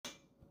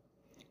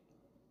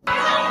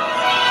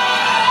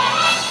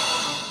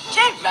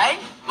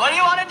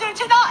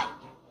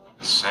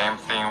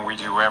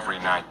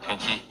tonight,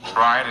 Pinky.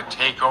 Try to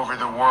take over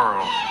the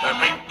world. The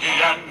Pinky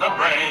and the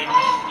Brain.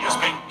 Yes,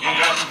 Pinky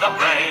and the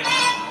Brain.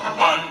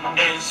 One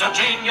is a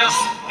genius,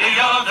 the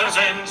other's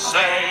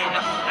insane.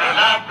 They're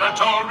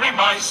laboratory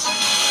mice.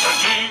 The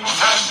genes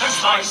have been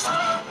spiced.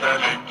 The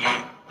Pinky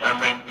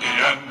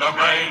and the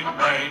Brain.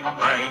 Brain,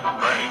 brain,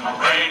 brain,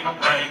 brain,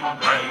 brain,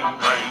 brain,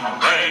 brain,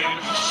 brain.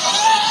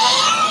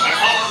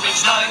 Before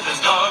each night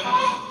is done,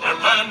 their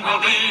plan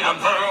will be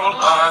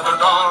unfurled. By the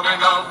dawning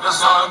of the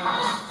sun,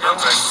 they'll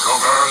take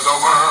over the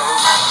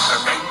world. The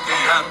Pinky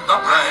and the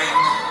Brain,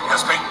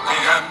 yes, Pinky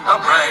and the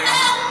Brain.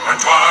 The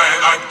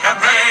twilight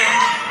campaign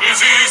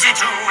is easy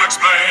to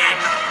explain.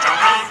 To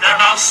prove their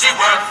mousy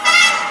worth,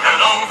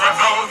 they'll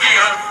overthrow the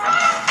earth.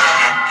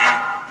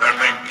 The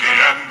Pinky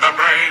and the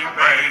Brain,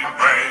 brain,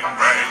 brain,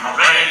 brain,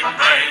 brain,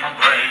 brain,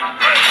 brain,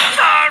 brain.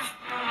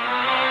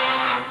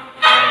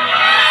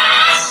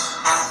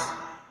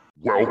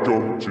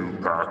 Welcome to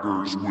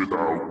Packers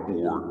Without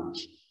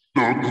Borders,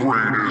 the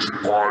greatest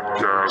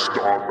podcast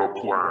on the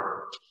planet.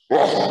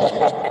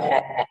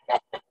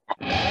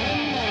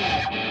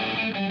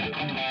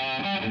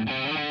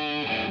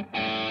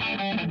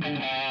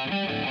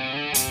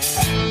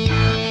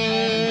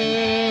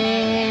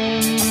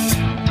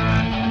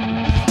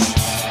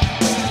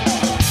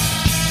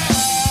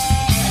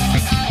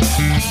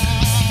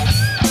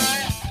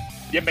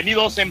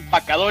 Bienvenidos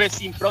Empacadores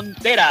Sin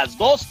Fronteras,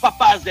 dos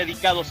papás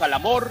dedicados al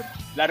amor,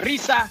 la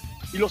risa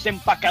y los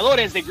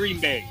empacadores de Green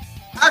Bay.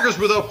 Packers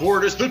Without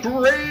Borders, the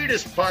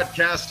greatest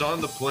podcast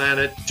on the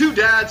planet. Two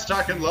dads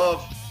talking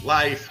love,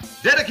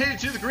 life, dedicated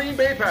to the Green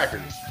Bay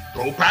Packers.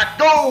 Go Pack,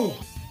 go!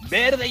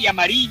 Verde y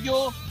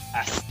amarillo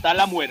hasta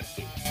la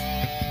muerte.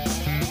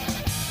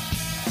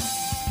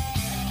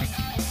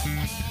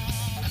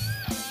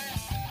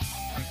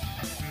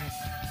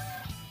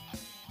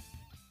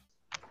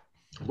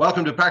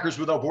 Welcome to Packers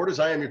Without Borders.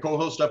 I am your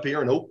co-host up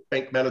here in Oak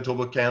Bank,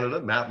 Manitoba,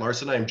 Canada, Matt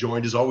Larson. I am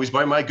joined as always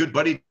by my good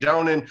buddy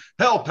down in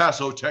El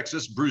Paso,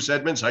 Texas, Bruce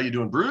Edmonds. How you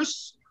doing,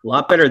 Bruce? A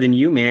lot better than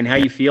you, man. How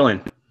you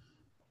feeling?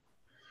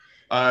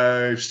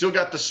 I've still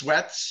got the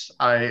sweats.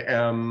 I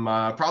am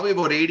probably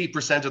about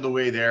 80% of the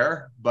way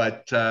there,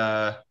 but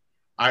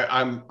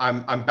I'm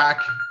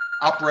back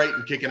upright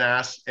and kicking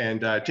ass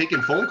and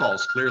taking phone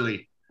calls.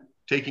 Clearly,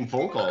 taking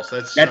phone calls.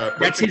 That's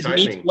his timing.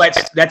 meat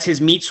sweats. That's his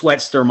meat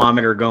sweats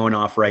thermometer going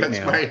off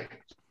now.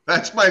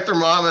 That's my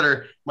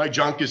thermometer. My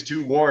junk is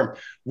too warm.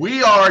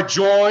 We are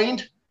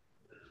joined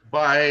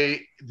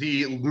by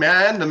the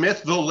man, the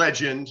myth, the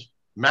legend,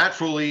 Matt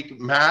Frolik.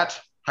 Matt,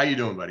 how you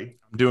doing, buddy?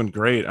 I'm doing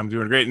great.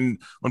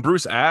 And when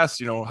Bruce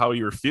asked, how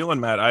you were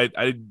feeling, Matt,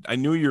 I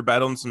knew you're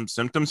battling some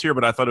symptoms here,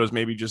 but I thought it was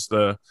maybe just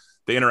the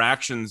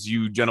interactions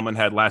you gentlemen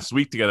had last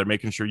week together,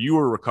 making sure you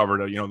were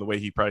recovered. The way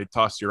he probably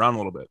tossed you around a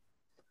little bit.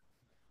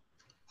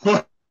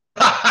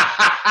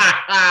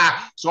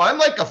 So I'm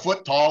like a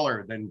foot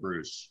taller than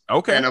Bruce.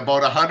 Okay. And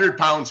about 100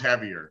 pounds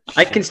heavier.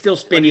 I can still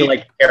spin you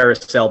like a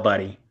carousel,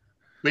 buddy.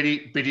 But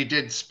he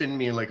did spin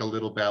me like a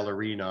little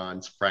ballerina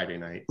on Friday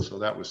night, so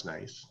that was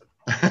nice.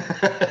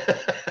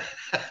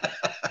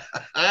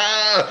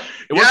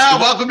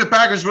 Welcome to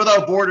Packers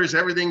Without Borders.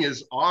 Everything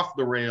is off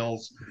the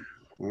rails.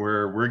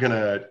 We're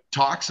gonna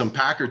talk some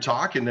Packer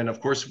talk, and then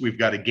of course we've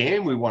got a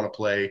game we want to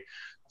play.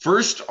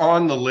 First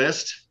on the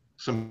list,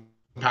 some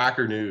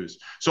Packer news.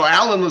 So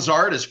Allen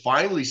Lazard has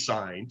finally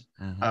signed.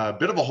 A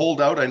bit of a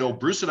holdout. I know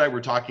Bruce and I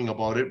were talking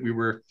about it. We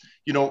were,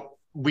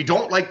 we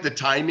don't like the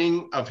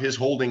timing of his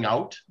holding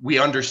out. We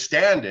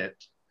understand it,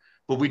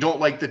 but we don't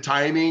like the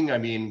timing. I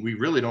mean, we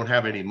really don't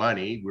have any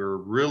money. We're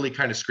really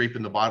kind of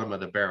scraping the bottom of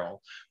the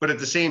barrel. But at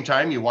the same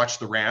time, you watch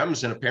the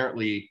Rams, and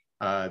apparently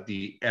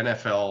the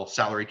NFL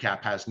salary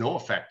cap has no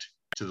effect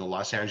to the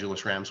Los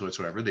Angeles Rams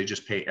whatsoever. They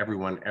just pay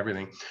everyone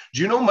everything.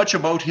 Do you know much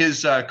about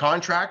his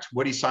contract,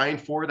 what he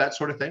signed for, that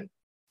sort of thing?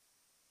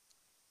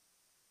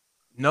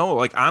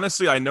 No,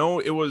 honestly, I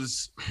know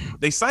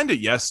they signed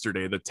it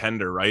yesterday, the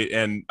tender, right?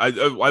 And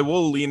I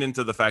will lean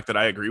into the fact that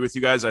I agree with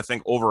you guys. I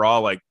think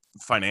overall,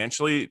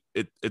 financially,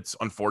 it's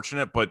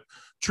unfortunate, but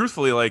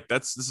truthfully,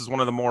 this is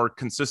one of the more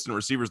consistent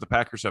receivers the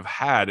Packers have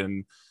had,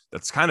 and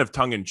that's kind of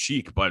tongue in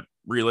cheek, but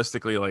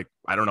realistically,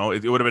 I don't know,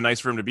 it would have been nice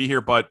for him to be here,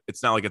 but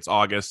it's not like it's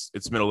August,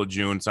 it's middle of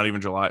June. It's not even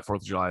July, 4th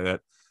of July yet.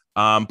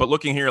 But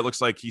looking here, it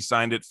looks like he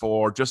signed it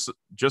for just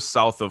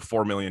south of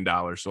 $4 million.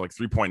 So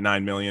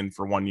 $3.9 million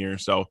for 1 year.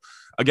 So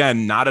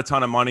again, not a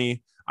ton of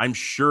money. I'm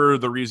sure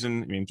the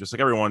reason, just like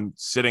everyone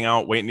sitting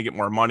out, waiting to get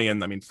more money.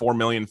 And $4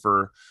 million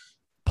for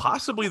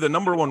possibly the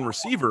number one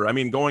receiver.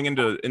 Going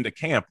into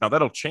camp. Now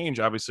that'll change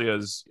obviously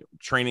as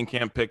training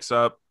camp picks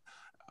up.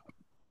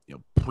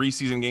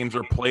 Preseason games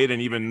are played,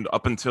 and even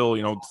up until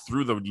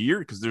through the year,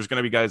 because there's going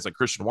to be guys like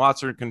Christian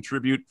Watson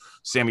contribute.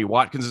 Sammy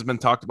Watkins has been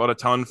talked about a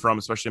ton from,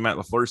 especially Matt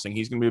LaFleur, saying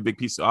he's going to be a big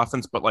piece of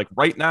offense. But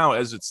right now,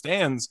 as it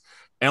stands,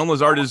 Allen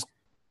Lazard is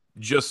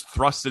just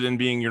thrusted in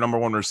being your number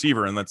one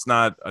receiver, and that's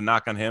not a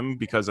knock on him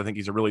because I think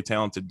he's a really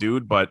talented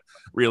dude. But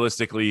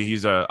realistically,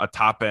 he's a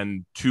top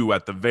end 2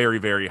 at the very,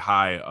 very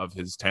high of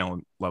his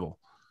talent level.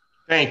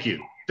 Thank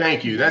you.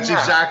 That's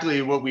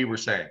exactly what we were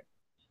saying.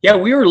 Yeah,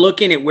 we were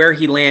looking at where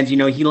he lands. You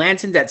know, he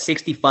lands in that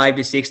 65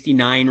 to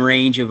 69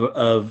 range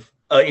of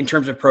in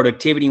terms of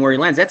productivity where he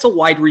lands. That's a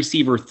wide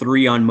receiver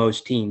 3 on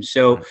most teams.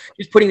 So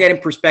just putting that in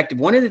perspective,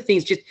 one of the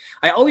things,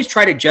 I always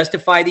try to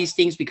justify these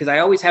things because I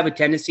always have a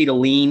tendency to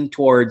lean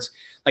towards,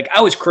 like, I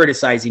was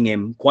criticizing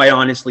him, quite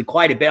honestly,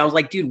 quite a bit. I was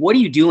like, dude, what are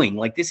you doing?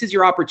 Like, this is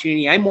your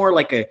opportunity. I'm more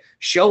like a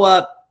show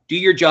up, do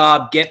your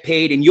job, get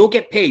paid, and you'll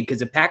get paid because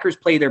the Packers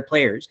play their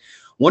players.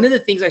 One of the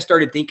things I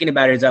started thinking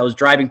about as I was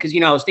driving, because,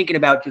 I was thinking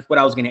about just what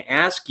I was going to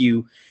ask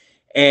you.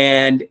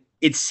 And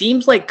it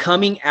seems like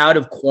coming out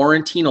of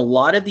quarantine, a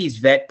lot of these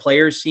vet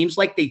players seems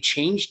like they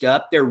changed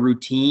up their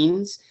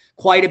routines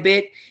quite a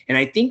bit. And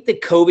I think the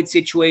COVID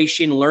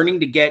situation,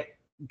 learning to get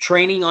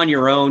training on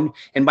your own,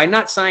 and by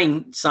not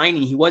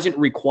signing, he wasn't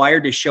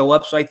required to show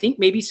up. So I think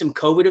maybe some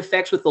COVID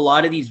effects with a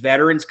lot of these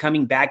veterans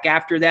coming back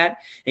after that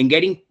and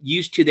getting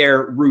used to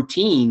their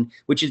routine,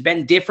 which has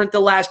been different the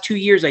last 2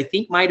 years, I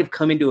think might have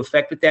come into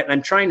effect with that. And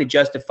I'm trying to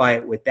justify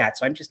it with that.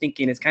 So I'm just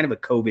thinking it's kind of a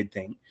COVID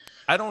thing.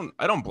 I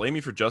don't blame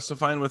you for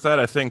justifying with that.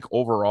 I think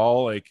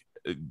overall, like,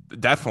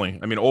 definitely.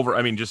 I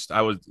mean, just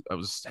I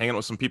was hanging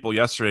with some people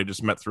yesterday,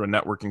 just met through a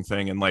networking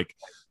thing, and like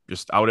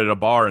just out at a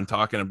bar and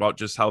talking about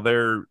just how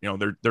their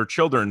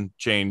children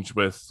changed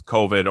with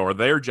COVID or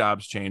their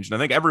jobs changed. And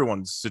I think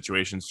everyone's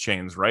situations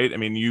changed, right? I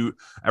mean,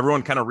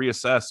 everyone kind of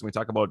reassessed, and we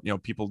talk about,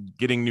 people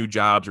getting new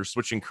jobs or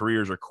switching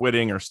careers or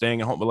quitting or staying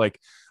at home. But like,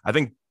 I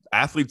think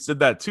athletes did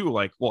that too.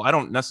 Like, well, I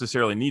don't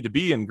necessarily need to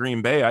be in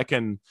Green Bay. I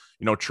can,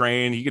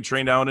 train. He could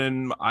train down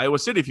in Iowa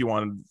City if he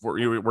wanted, where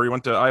he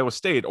went to Iowa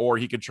State, or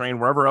he could train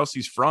wherever else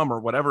he's from or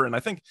whatever. And I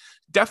think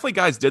definitely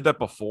guys did that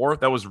before.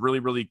 That was really,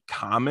 really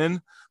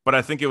common. But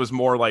I think it was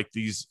more like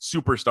these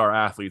superstar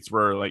athletes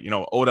where, like,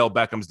 Odell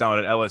Beckham's down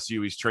at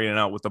LSU. He's training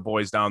out with the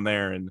boys down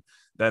there. And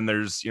then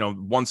there's,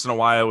 once in a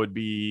while it would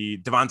be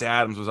Devontae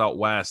Adams was out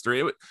west, or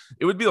it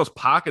would be those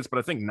pockets. But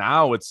I think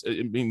now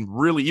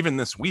really, even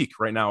this week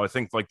right now, I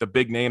think like the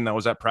big name that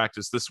was at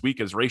practice this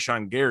week is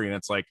Rashawn Gary. And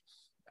it's like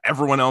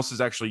everyone else is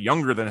actually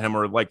younger than him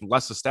or like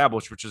less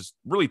established, which is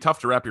really tough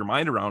to wrap your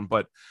mind around.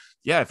 But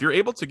yeah, if you're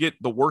able to get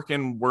the work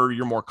in where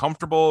you're more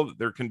comfortable,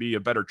 there can be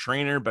a better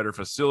trainer, better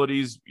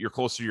facilities. You're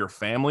closer to your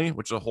family,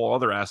 which is a whole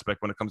other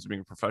aspect when it comes to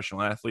being a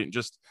professional athlete. And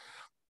just,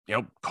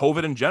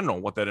 COVID in general,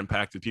 what that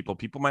impacted people.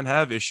 People might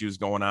have issues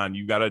going on.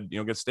 You got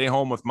to, stay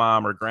home with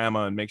mom or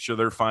grandma and make sure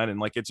they're fine. And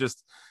like, it's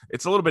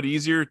a little bit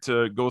easier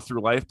to go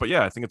through life. But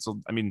yeah, I think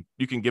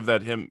you can give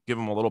him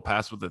a little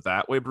pass with it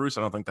that way, Bruce.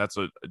 I don't think that's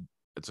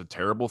it's a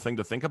terrible thing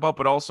to think about,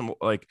 but also,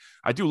 like,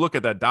 I do look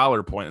at that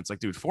dollar point. It's like,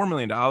 dude, $4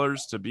 million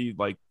to be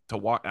like, to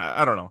walk.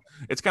 I don't know.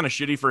 It's kind of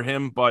shitty for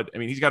him, but I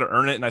mean, he's got to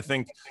earn it. And I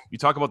think you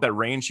talk about that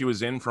range he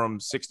was in from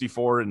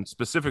 64 and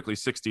specifically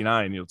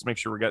 69, let's make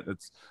sure we're getting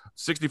it's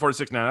 64 to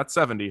 69, that's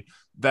 70,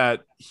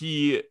 that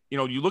he,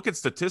 you look at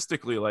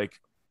statistically, like,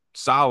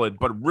 solid,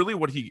 but really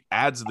what he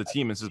adds to the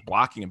team is his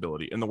blocking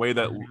ability and the way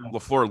that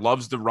LaFleur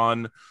loves to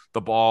run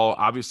the ball.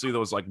 Obviously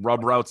those like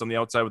rub routes on the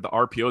outside with the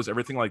RPOs,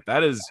 everything like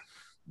that is,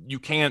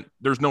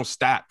 there's no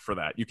stat for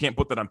that. You can't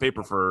put that on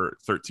paper for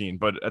 13,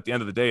 but at the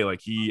end of the day,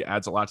 like, he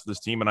adds a lot to this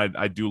team, and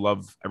I do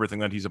love everything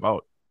that he's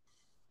about.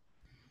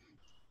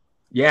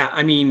 Yeah,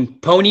 I mean,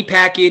 pony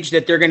package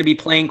that they're going to be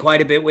playing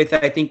quite a bit with,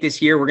 I think,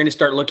 this year. We're going to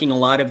start looking a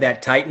lot of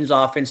that Titans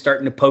offense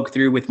starting to poke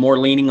through with more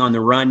leaning on the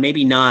run,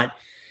 maybe not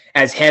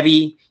as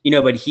heavy,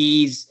 but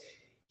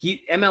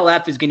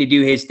MLF is going to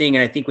do his thing.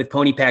 And I think with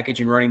pony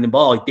package and running the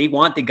ball, they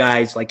want the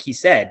guys, like he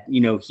said,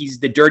 he's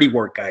the dirty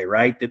work guy,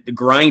 right? The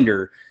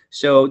grinder.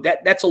 So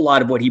that's a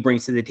lot of what he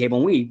brings to the table.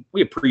 And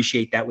we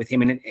appreciate that with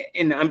him.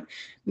 And I'm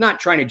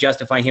not trying to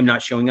justify him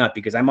not showing up,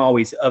 because I'm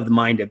always of the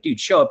mind of, dude,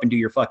 show up and do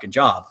your fucking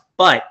job.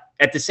 But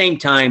at the same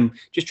time,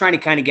 just trying to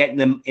kind of get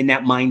them in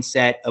that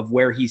mindset of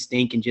where he's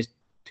thinking, just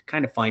to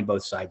kind of find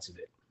both sides of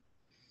it.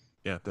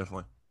 Yeah,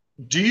 definitely.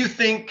 Do you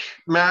think,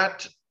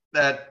 Matt,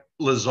 that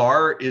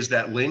Lazar is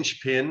that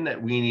linchpin that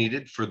we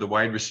needed for the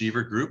wide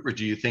receiver group, or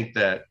do you think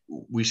that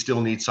we still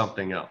need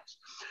something else?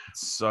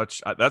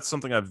 That's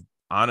something I've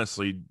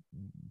honestly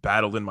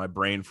battled in my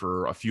brain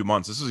for a few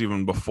months. This is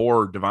even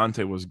before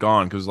Devontae was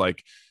gone, because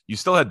like you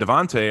still had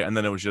Devontae, and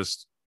then it was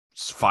just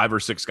 5 or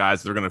 6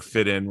 guys that are going to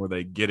fit in where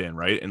they get in,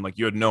 right? And like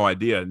you had no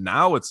idea.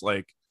 Now it's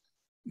like,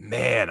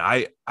 man,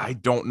 I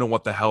don't know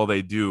what the hell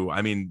they do.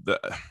 I mean,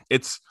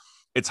 it's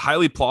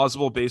highly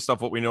plausible based off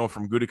what we know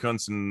from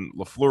Gutekunst and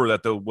LaFleur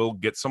that they will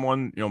get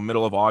someone,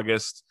 middle of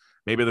August.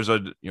 Maybe there's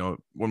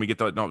when we get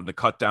the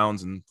cut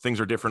downs and things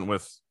are different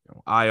with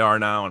IR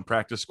now and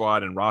practice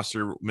squad and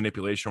roster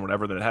manipulation or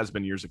whatever than it has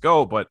been years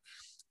ago. But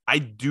I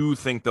do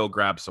think they'll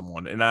grab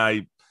someone. And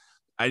I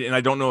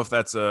don't know if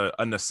that's a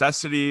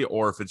necessity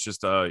or if it's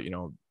just a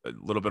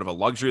little bit of a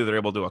luxury. They're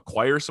able to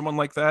acquire someone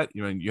like that.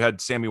 You had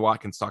Sammy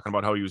Watkins talking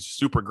about how he was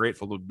super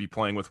grateful to be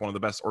playing with one of the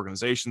best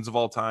organizations of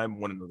all time,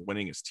 one of the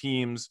winningest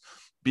teams,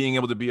 being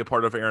able to be a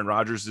part of Aaron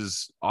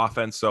Rodgers'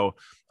 offense. So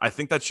I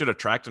think that should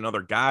attract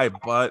another guy.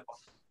 But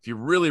if you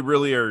really,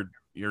 really are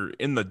you're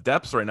in the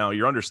depths right now,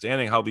 you're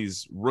understanding how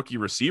these rookie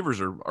receivers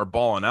are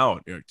balling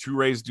out.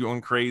 Touré's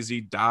doing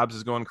crazy, Dobbs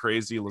is going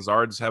crazy,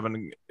 Watson's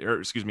having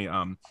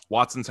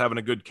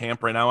a good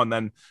camp right now, and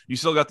then you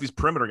still got these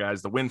perimeter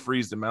guys, the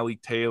Winfreys, the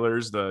Malik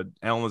Taylors, the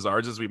Allen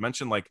Lazards, as we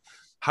mentioned. Like,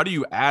 how do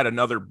you add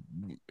another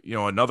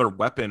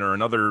weapon or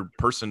another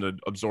person to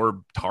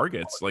absorb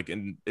targets? Like,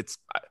 and it's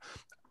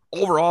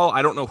overall,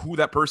 I don't know who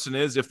that person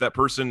is, if that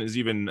person is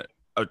even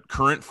a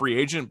current free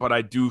agent, but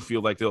I do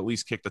feel like they'll at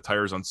least kick the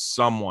tires on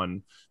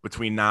someone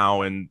between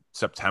now and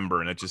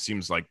September. And it just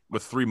seems like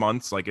with 3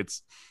 months, like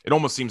it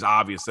almost seems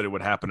obvious that it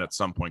would happen at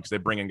some point, because they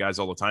bring in guys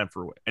all the time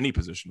for any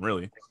position,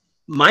 really.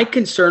 My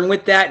concern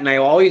with that,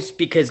 and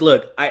because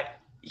look,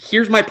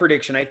 here's my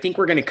prediction. I think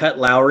we're going to cut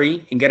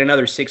Lowry and get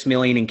another $6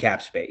 million in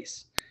cap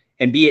space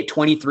and be at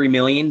 $23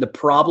 million. The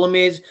problem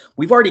is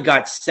we've already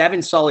got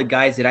 7 solid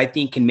guys that I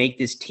think can make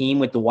this team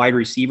with the wide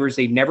receivers.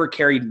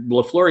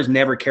 LaFleur has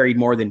never carried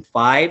more than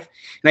 5.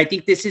 And I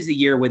think this is the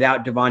year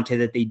without Devontae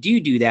that they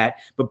do that.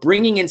 But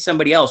bringing in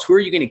somebody else, who are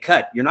you going to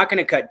cut? You're not going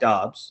to cut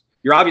Dobbs.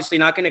 You're obviously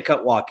not going to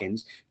cut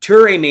Watkins.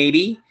 Toure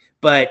maybe.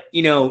 But,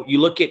 you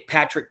look at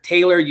Patrick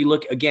Taylor, you've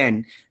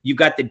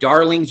got the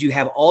Darlings, you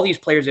have all these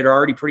players that are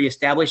already pretty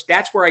established.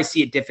 That's where I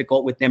see it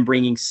difficult with them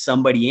bringing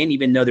somebody in,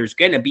 even though there's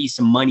going to be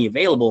some money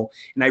available.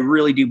 And I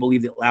really do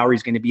believe that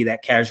Lowry's going to be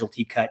that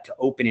casualty cut to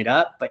open it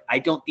up. But I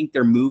don't think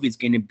their move is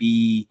going to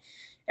be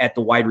at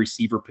the wide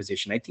receiver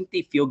position. I think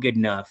they feel good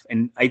enough.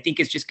 And I think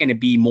it's just going to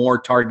be more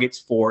targets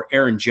for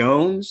Aaron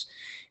Jones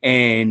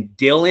and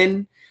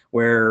Dillon,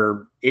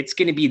 where it's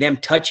going to be them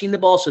touching the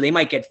ball. So they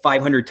might get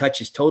 500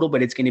 touches total,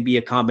 but it's going to be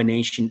a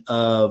combination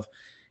of,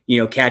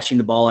 catching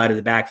the ball out of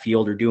the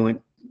backfield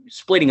or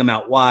splitting them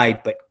out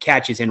wide, but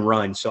catches and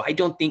runs. So I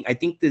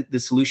think the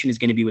solution is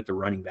going to be with the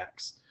running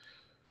backs.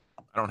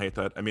 I don't hate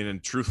that. I mean,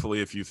 and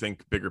truthfully, if you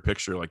think bigger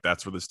picture, like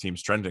that's where this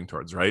team's trending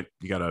towards, right?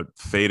 You got a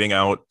fading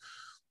out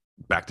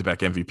back-to-back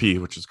MVP,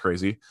 which is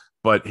crazy,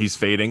 but he's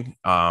fading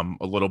a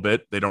little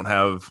bit. They don't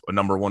have a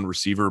number 1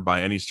 receiver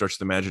by any stretch of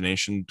the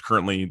imagination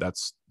currently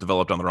that's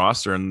developed on the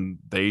roster, and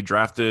they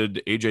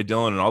drafted A.J.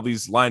 Dillon and all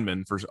these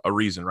linemen for a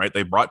reason, right?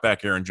 They brought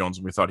back Aaron Jones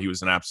and we thought he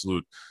was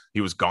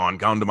he was gone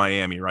to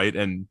Miami, right?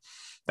 And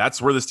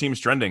that's where this team's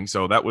trending.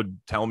 So that would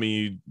tell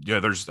me,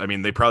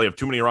 they probably have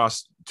too many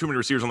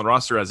receivers on the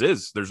roster as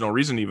is. There's no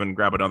reason to even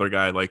grab another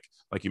guy like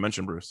you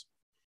mentioned, Bruce.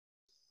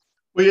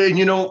 Well,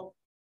 yeah,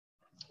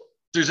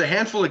 there's a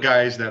handful of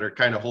guys that are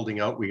kind of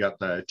holding out. We got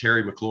the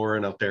Terry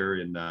McLaurin out there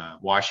in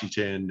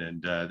Washington,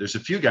 and there's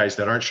a few guys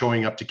that aren't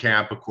showing up to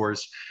camp, of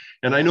course.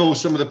 And I know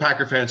some of the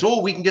Packer fans,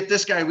 we can get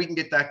this guy, we can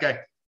get that guy.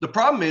 The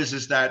problem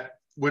is that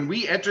when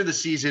we enter the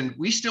season,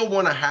 we still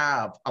want to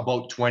have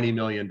about $20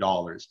 million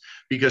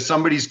because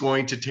somebody's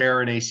going to tear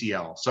an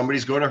ACL,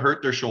 somebody's going to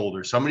hurt their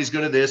shoulder, somebody's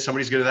going to this,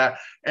 somebody's going to that.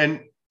 And,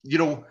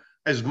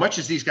 as much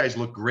as these guys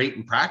look great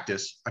in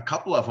practice, a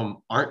couple of them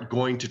aren't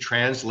going to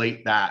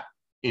translate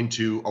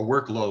into a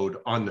workload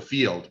on the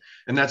field.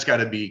 And that's got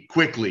to be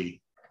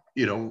quickly,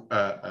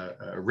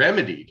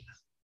 remedied.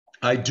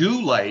 I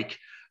do like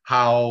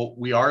how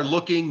we are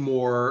looking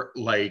more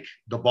like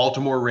the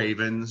Baltimore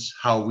Ravens,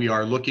 how we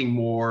are looking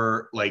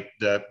more like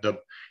the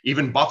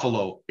even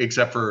Buffalo,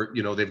 except for,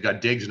 they've got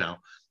Diggs now.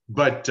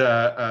 But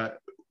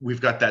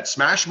we've got that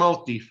smash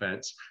mouth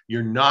defense.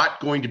 You're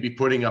not going to be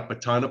putting up a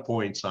ton of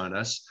points on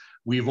us.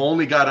 We've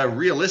only got to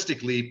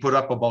realistically put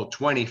up about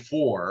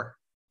 24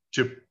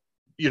 to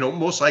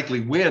most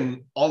likely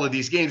win all of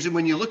these games. And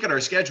when you look at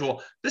our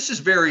schedule, this is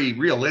very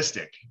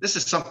realistic. This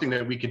is something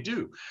that we could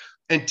do.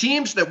 And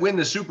teams that win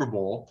the Super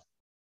Bowl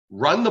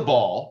run the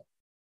ball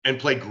and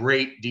play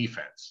great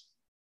defense.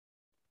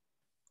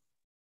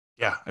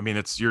 Yeah, I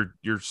mean,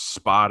 you're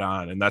spot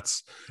on, and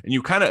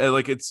you kind of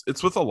like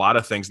it's with a lot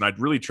of things, and I'd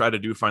really try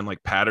to find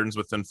like patterns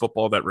within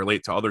football that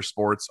relate to other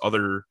sports,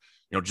 other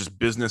just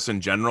business in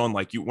general. And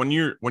like when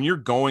you're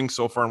going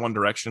so far in one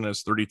direction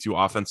as 32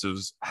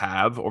 offensives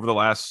have over the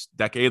last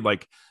decade,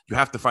 like you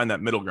have to find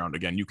that middle ground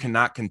again. You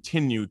cannot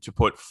continue to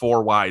put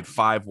 4 wide,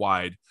 5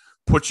 wide,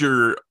 put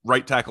your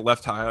right tackle,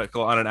 left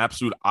tackle on an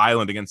absolute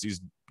island against these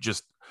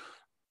just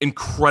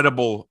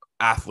incredible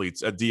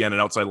athletes at DN and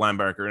outside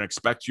linebacker, and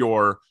expect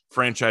your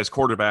franchise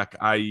quarterback,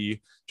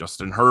 i.e.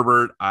 Justin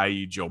Herbert,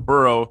 i.e. Joe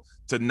Burrow,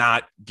 to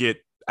not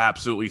get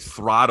absolutely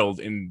throttled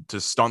and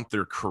to stunt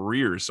their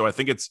careers. So I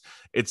think it's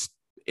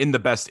in the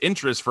best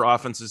interest for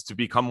offenses to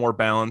become more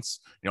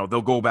balanced.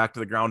 They'll go back to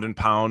the ground and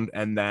pound,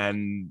 and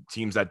then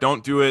teams that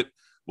don't do it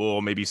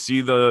will maybe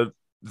see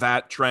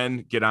that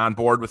trend, get on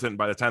board with it. And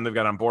by the time they've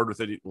got on board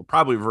with it, we'll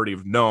probably already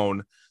have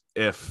known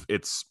if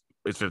it's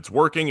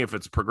working, if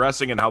it's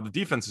progressing, and how the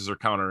defenses are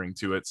countering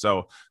to it.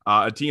 So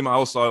a team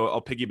I'll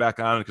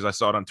piggyback on, because I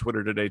saw it on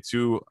Twitter today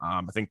too.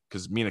 I think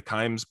because Mina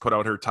Kimes put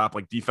out her top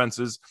like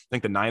defenses. I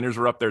think the Niners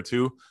were up there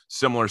too.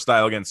 Similar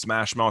style against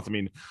Smash Mouth. I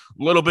mean,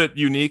 a little bit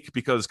unique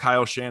because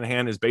Kyle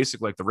Shanahan is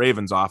basically like the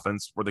Ravens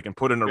offense, where they can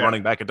put in a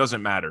running back. It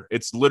doesn't matter.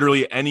 It's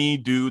literally any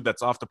dude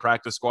that's off the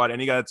practice squad,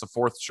 any guy that's a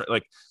fourth,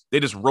 like they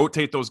just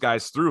rotate those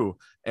guys through.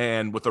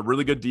 And with a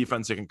really good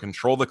defense, they can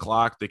control the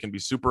clock. They can be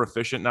super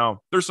efficient.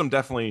 Now, there's some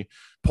definitely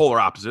polar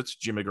opposites.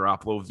 Jimmy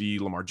Garoppolo v.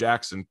 Lamar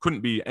Jackson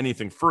couldn't be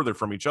anything further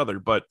from each other.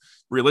 But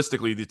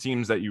realistically, the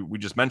teams that we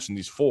just mentioned,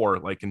 these four,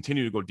 like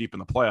continue to go deep in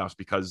the playoffs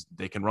because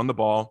they can run the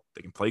ball,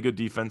 they can play good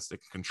defense, they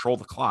can control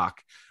the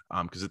clock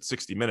because it's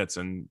 60 minutes.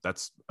 And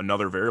that's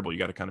another variable you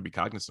got to kind of be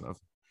cognizant of.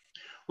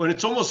 Well,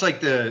 it's almost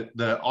like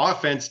the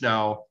offense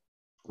now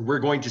we're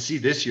going to see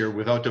this year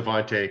without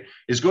Devontae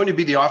is going to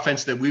be the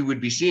offense that we would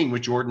be seeing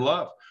with Jordan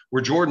Love,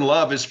 where Jordan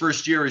Love, his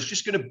first year, is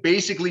just going to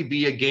basically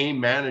be a game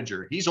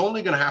manager. He's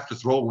only going to have to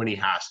throw when he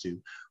has to.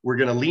 We're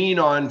going to lean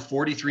on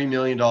 $43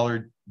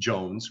 million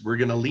Jones. We're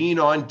going to lean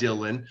on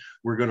Dillon.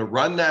 We're going to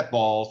run that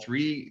ball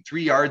 3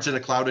 yards in a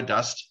cloud of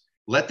dust.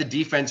 Let the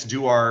defense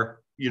do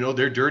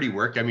their dirty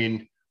work. I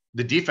mean,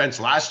 the defense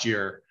last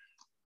year,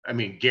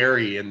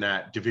 Gary in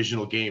that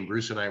divisional game,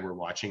 Bruce and I were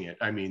watching it.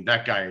 I mean,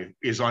 that guy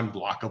is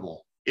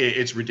unblockable.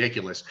 It's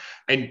ridiculous.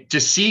 And to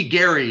see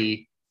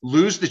Gary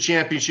lose the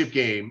championship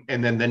game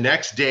and then the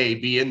next day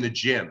be in the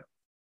gym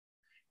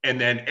and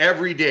then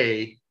every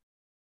day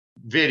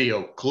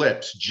video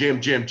clips, gym.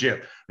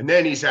 And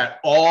then he's at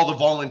all the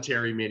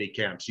voluntary mini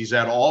camps. He's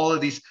at all of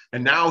these.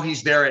 And now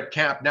he's there at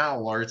camp now,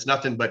 or it's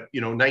nothing but,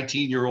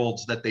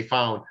 19-year-olds that they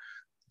found.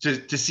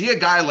 To see a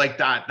guy like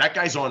that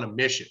guy's on a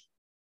mission.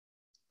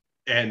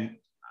 And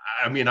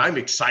I'm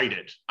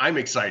excited.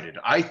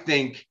 I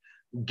think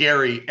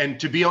Gary, and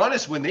to be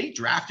honest, when they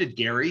drafted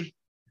Gary,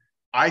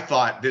 I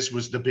thought this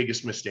was the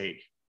biggest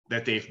mistake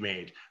that they've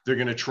made. They're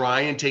going to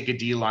try and take a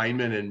D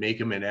lineman and make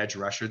him an edge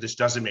rusher. This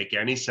doesn't make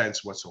any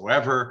sense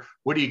whatsoever.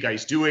 What are you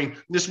guys doing?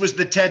 This was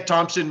the Ted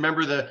Thompson.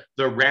 Remember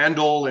the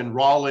Randall and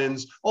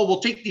Rollins? Oh, we'll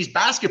take these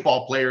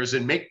basketball players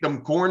and make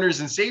them corners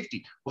and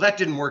safety. Well, that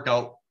didn't work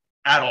out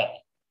at all.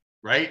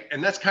 Right.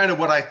 And that's kind of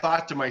what I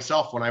thought to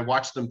myself when I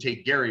watched them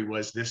take Gary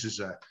was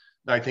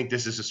I think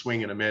this is a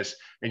swing and a miss.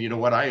 And you know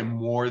what? I am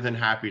more than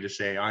happy to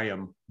say I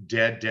am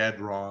dead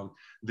wrong.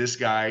 This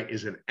guy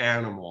is an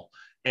animal.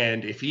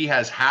 And if he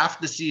has half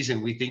the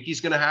season we think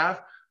he's going to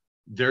have,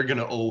 they're going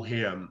to owe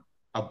him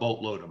a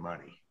boatload of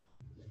money.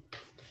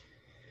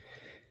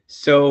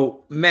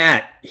 So,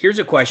 Matt, here's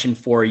a question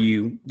for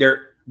you.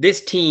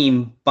 This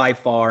team by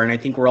far, and I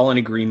think we're all in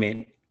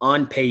agreement,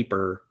 on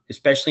paper,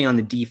 especially on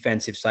the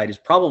defensive side, is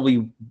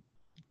probably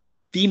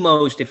the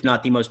most, if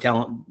not the most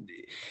talented.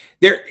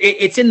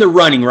 It's in the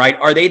running, right?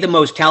 Are they the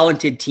most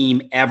talented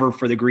team ever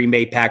for the Green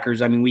Bay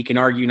Packers? I mean, we can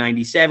argue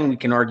 97, we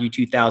can argue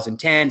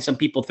 2010. Some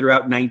people threw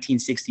out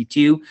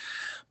 1962.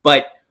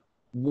 But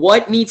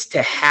what needs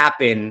to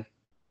happen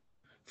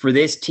for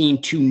this team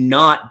to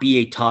not be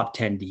a top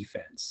 10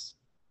 defense?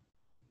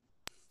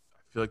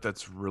 I feel like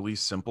that's really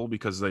simple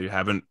because they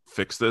haven't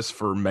fixed this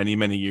for many,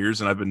 many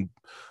years. And I've been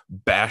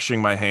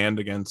bashing my hand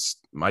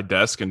against my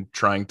desk and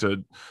trying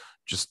to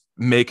just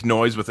make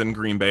noise within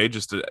Green Bay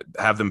just to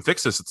have them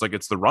fix this. It's like,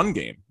 it's the run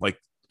game. Like,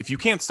 if you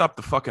can't stop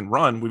the fucking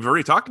run, we've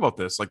already talked about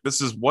this. Like,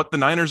 this is what the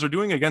Niners are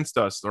doing against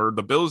us, or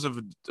the Bills have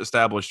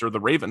established, or the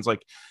Ravens.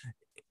 Like,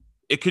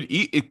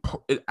 it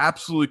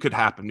absolutely could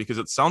happen, because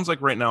it sounds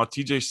like right now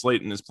TJ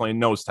Slayton is playing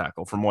nose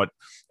tackle from what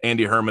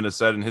Andy Herman has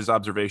said in his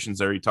observations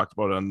there. He talked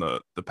about it on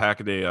the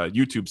Pack-A-Day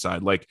YouTube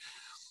side. Like,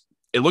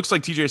 it looks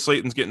like TJ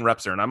Slayton's getting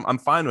reps there, and I'm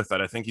fine with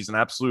that. I think he's an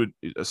absolute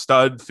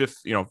stud,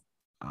 fifth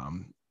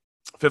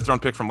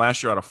round pick from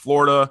last year out of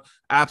Florida,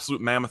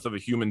 absolute mammoth of a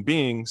human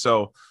being.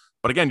 So,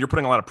 but again, you're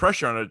putting a lot of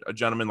pressure on a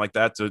gentleman like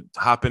that to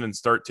hop in and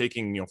start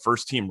taking,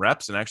 first team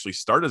reps and actually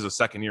start as a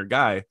second year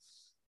guy.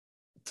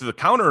 To the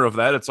counter of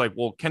that, it's like,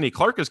 well, Kenny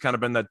Clark has kind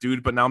of been that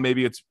dude, but now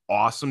maybe it's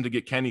awesome to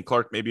get Kenny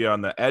Clark maybe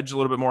on the edge a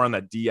little bit more on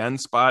that DN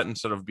spot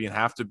instead of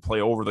have to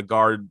play over the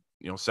guard,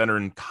 center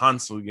and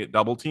constantly get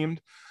double teamed.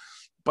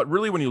 But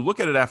really, when you look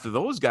at it after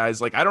those guys,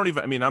 like,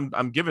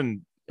 I'm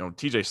giving,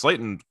 TJ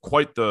Slayton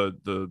quite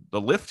the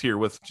lift here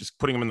with just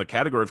putting him in the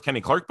category of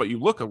Kenny Clark. But you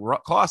look at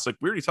Kloss, like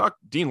we already talked,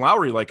 Dean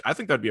Lowry, like I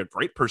think that'd be a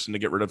great person to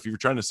get rid of if you're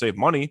trying to save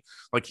money.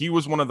 Like, he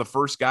was one of the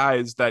first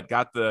guys that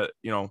got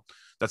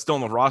that's still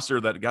on the roster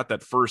that got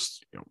that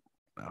first,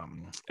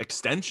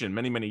 extension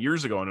many, many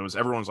years ago. And it was,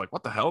 everyone's like,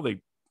 what the hell?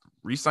 They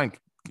re-signed,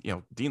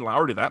 Dean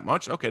Lowry that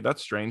much? Okay,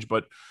 that's strange.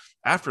 But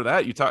after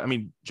that,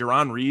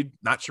 Jaron Reed,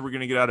 not sure we're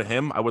going to get out of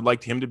him. I would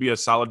like him to be a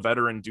solid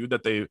veteran dude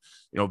that they,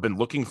 been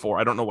looking for.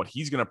 I don't know what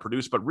he's going to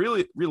produce, but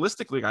really,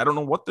 realistically, I don't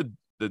know what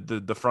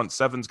the front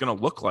seven's going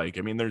to look like.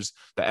 I mean, the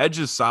edge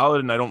is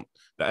solid, and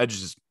the edge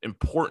is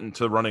important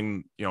to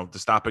running, to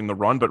stopping the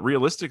run. But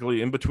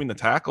realistically, in between the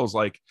tackles,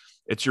 like,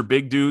 it's your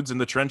big dudes in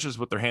the trenches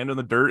with their hand in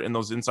the dirt and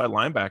those inside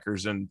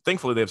linebackers. And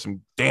thankfully, they have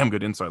some damn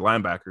good inside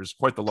linebackers.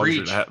 Quite the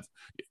luxury to have.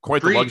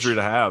 Quite the luxury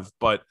to have.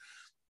 But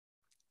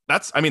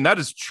that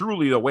is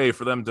truly the way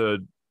for them to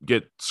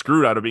get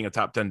screwed out of being a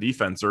top 10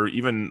 defense, or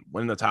even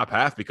win the top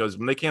half, because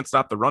when they can't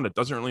stop the run, it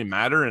doesn't really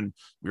matter. And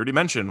we already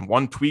mentioned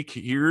one tweak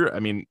here.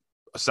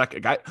 A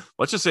second guy,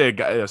 let's just say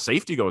a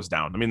safety goes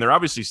down. They're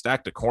obviously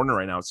stacked at corner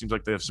right now. It seems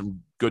like they have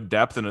some good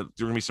depth, and there's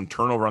going to be some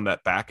turnover on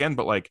that back end.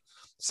 But like,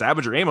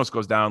 Savage or Amos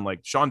goes down, like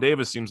Sean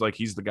Davis seems like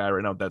he's the guy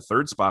right now at that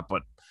third spot.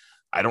 But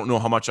I don't know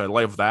how much I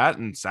love that.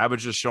 And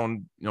Savage has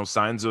shown,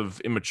 signs of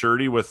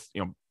immaturity with,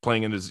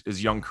 playing in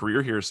his young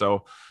career here.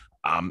 So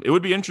it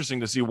would be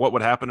interesting to see what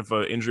would happen if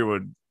an injury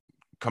would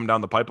come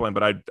down the pipeline.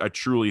 But I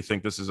truly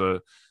think this is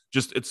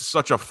it's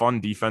such a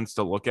fun defense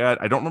to look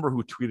at. I don't remember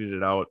who tweeted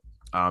it out.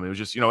 It was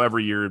just,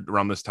 every year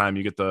around this time,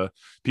 you get the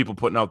people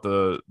putting out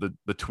the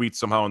tweets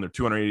somehow in their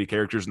 280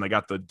 characters, and they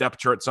got the depth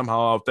chart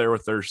somehow out there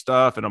with their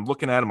stuff. And I'm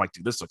looking at them like,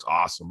 dude, this looks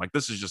awesome. Like,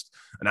 this is just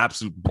an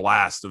absolute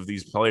blast of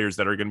these players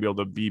that are going to be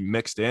able to be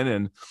mixed in.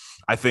 And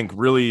I think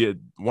really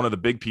one of the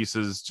big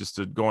pieces, just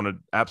to go on an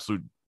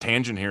absolute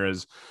tangent here,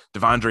 is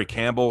Devondre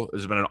Campbell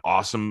has been an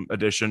awesome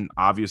addition.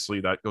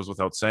 Obviously that goes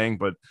without saying,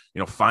 but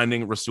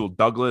finding Rasul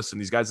Douglas and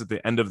these guys at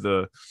the end of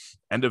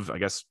I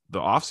guess the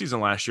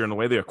offseason last year and the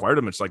way they acquired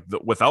them, it's like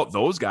without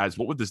those guys,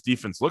 what would this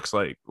defense looks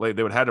like? Like,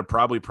 they would have to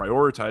probably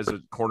prioritize a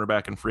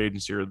cornerback in free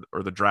agency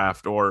or the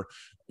draft, or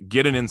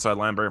get an inside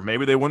linebacker.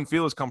 Maybe they wouldn't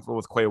feel as comfortable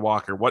with Quay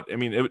Walker.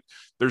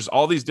 There's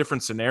all these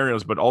different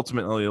scenarios, but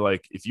ultimately,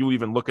 like, if you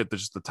even look at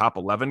just the top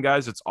 11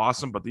 guys, it's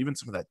awesome. But even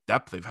some of that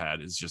depth they've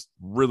had is just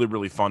really,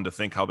 really fun to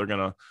think how they're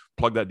going to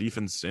plug that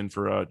defense in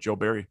for Joe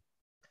Barry.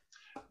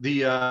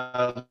 The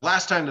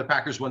last time the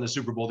Packers won the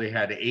Super Bowl, they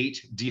had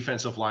 8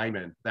 defensive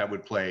linemen that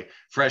would play,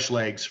 fresh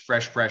legs,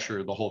 fresh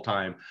pressure the whole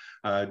time.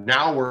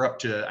 Now we're up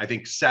to, I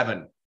think,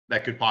 7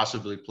 that could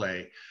possibly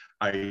play.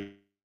 I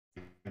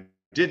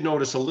did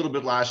notice a little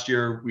bit last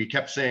year, we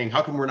kept saying,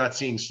 how come we're not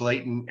seeing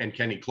Slayton and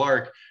Kenny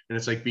Clark? And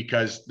it's like,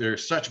 because they're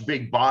such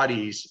big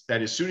bodies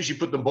that as soon as you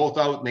put them both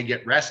out and they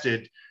get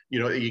rested,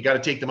 you got to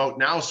take them out.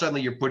 Now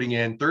suddenly you're putting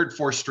in 3rd,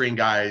 4th string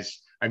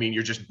guys. I mean,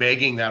 you're just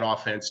begging that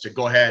offense to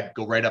go ahead,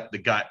 go right up the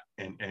gut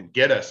and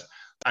get us.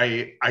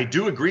 I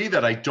do agree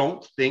that I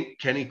don't think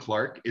Kenny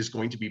Clark is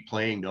going to be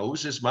playing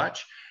nose as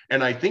much.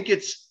 And I think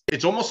it's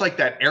almost like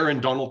that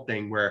Aaron Donald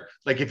thing where,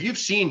 like, if you've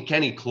seen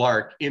Kenny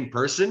Clark in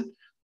person,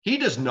 he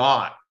does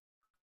not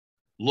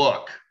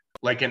look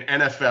like an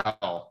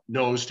NFL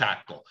nose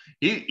tackle.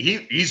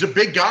 He's a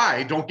big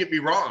guy, don't get me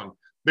wrong,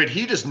 but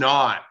he does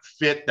not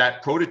fit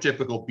that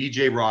prototypical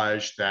BJ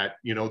Raj, that,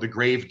 the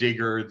grave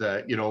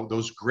digger,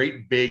 those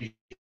great big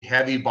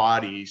heavy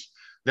bodies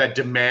that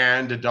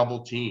demand a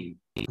double team.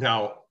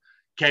 Now,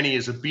 Kenny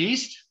is a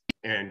beast,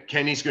 and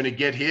Kenny's going to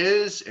get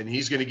his, and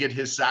he's going to get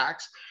his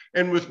sacks.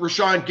 And with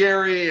Rashawn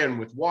Gary and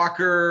with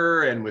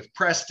Walker and with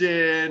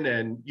Preston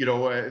and,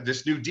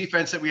 this new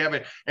defense that we have,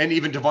 and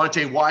even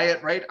Devontae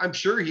Wyatt, right? I'm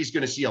sure he's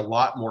going to see a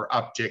lot more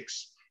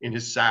upticks in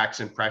his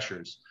sacks and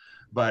pressures.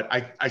 But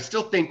I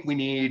still think we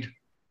need,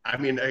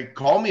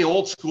 call me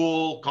old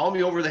school, call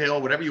me over the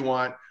hill, whatever you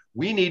want.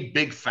 We need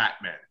big fat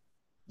men.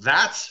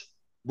 That's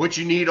what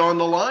you need on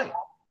the line.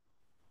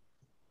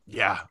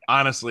 Yeah,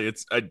 honestly,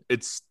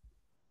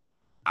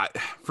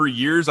 for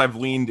years I've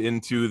leaned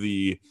into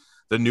the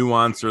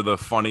nuance or the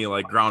funny,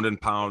 like, ground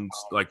and pounds,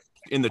 like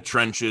in the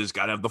trenches,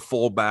 got to have the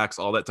fullbacks,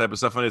 all that type of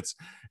stuff. And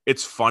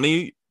it's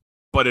funny,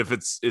 but if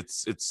it's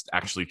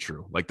actually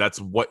true, like,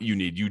 that's what you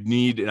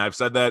need. And I've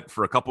said that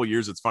for a couple of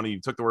years. It's funny. You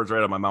took the words right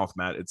out of my mouth,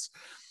 Matt.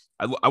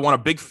 I want a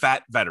big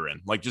fat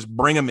veteran, like, just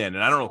bring him in.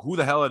 And I don't know who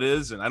the hell it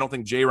is. And I don't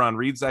think J-Ron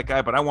Reed's that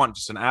guy, but I want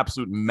just an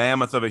absolute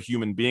mammoth of a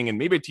human being. And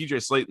maybe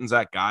TJ Slayton's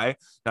that guy,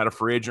 not a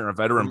free agent or a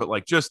veteran, but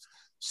like just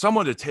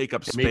someone to take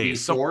up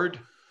space. Maybe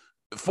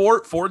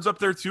Ford's up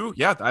there too.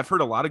 Yeah, I've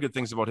heard a lot of good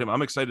things about him.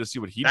 I'm excited to see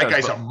what he does. That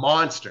guy's a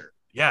monster.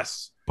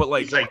 Yes, but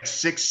like, he's like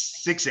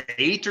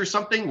 6'8" or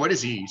something. What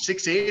is he?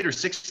 6'8" or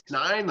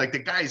 6'9"? Like, the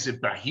guy's a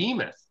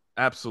behemoth.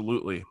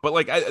 Absolutely. But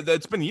like,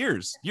 it's been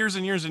years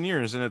and years,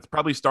 and it's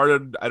probably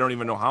started, I don't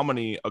even know how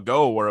many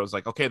ago, where I was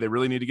like, okay, they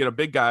really need to get a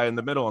big guy in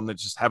the middle, and they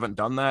just haven't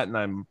done that.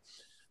 And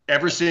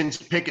ever since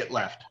Pickett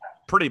left.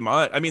 Pretty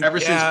much.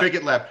 Since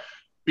Pickett left,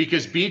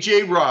 because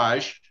BJ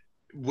Raj,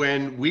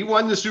 when we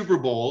won the Super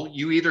Bowl,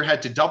 you either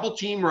had to double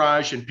team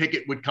Raj and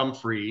Pickett would come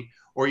free,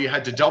 or you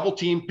had to double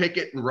team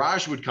Pickett and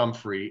Raj would come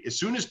free. As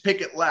soon as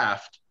Pickett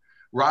left,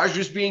 Raj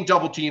was being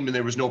double teamed and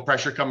there was no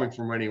pressure coming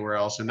from anywhere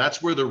else. And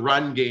that's where the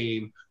run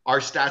game, our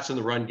stats in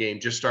the run game,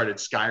 just started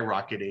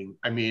skyrocketing.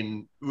 I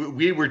mean,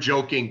 we were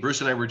joking, Bruce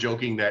and I were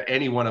joking, that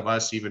any one of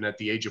us, even at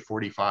the age of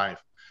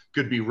 45,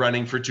 could be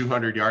running for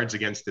 200 yards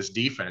against this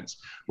defense.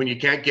 When you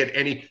can't get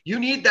any, you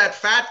need that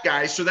fat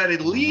guy so that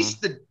at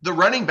least the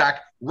running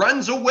back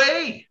runs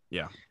away.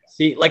 Yeah.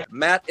 See, like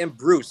Matt and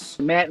Bruce.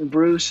 Matt and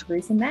Bruce.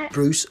 Bruce and Matt.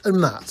 Bruce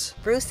and Matt.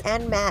 Bruce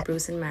and Matt.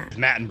 Bruce and Matt.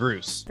 Matt and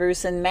Bruce.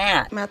 Bruce and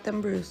Matt. Matt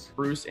and Bruce.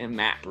 Bruce and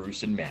Matt.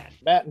 Bruce and Matt.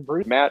 Matt and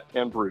Bruce. Matt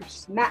and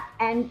Bruce. Matt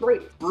and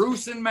Bruce.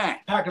 Bruce and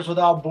Matt. Packers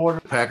without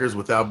borders. Packers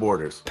without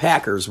borders.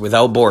 Packers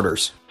without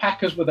borders.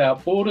 Packers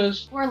without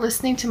borders. We're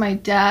listening to my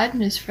dad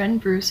and his friend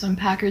Bruce on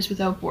Packers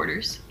Without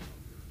Borders.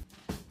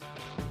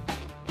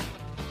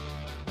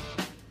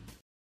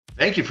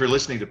 Thank you for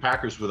listening to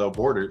Packers Without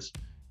Borders.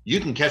 You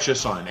can catch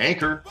us on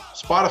Anchor,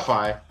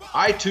 Spotify,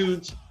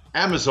 iTunes,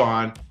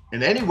 Amazon,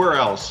 and anywhere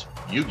else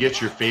you get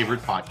your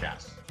favorite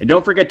podcasts. And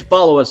don't forget to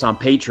follow us on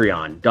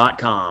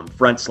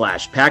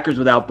patreon.com/Packers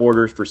Without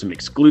Borders for some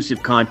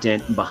exclusive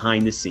content and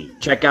behind the scenes.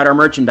 Check out our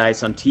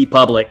merchandise on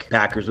TeePublic,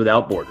 Packers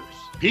Without Borders.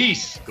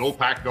 Peace. Go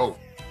Pack Go.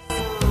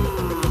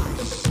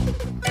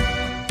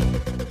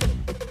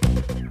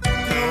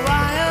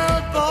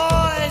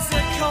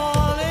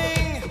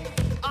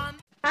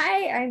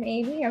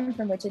 Amy. I'm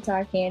from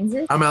Wichita,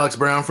 Kansas. I'm Alex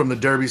Brown from the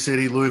Derby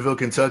City, Louisville,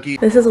 Kentucky.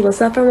 This is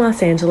Alyssa from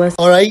Los Angeles.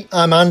 All right,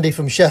 I'm Andy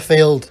from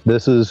Sheffield.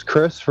 This is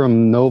Chris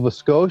from Nova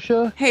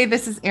Scotia. Hey,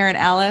 this is Erin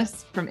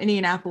Alice from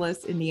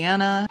Indianapolis,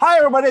 Indiana. Hi,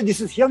 everybody.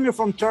 This is Hilmi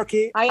from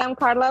Turkey. Hi, I'm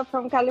Carla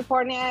from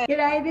California.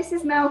 G'day, this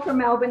is Mel from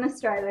Melbourne,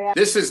 Australia.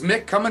 This is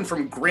Mick coming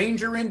from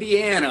Granger,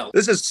 Indiana.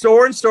 This is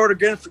Soren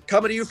Stortigan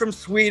coming to you from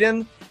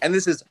Sweden. And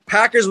this is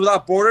Packers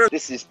Without Borders.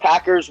 This is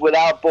Packers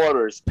Without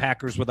Borders.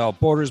 Packers Without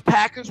Borders.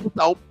 Packers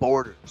Without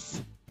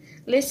Borders.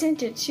 Listen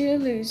to two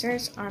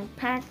losers on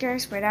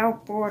Packers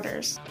Without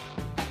Borders.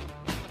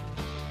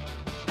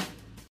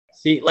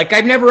 See, like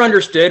I've never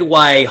understood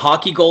why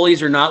hockey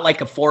goalies are not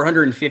like a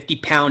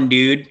 450-pound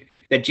dude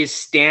that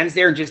just stands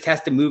there and just has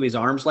to move his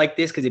arms like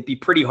this, because it'd be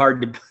pretty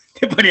hard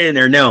to put it in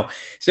there. No.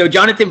 So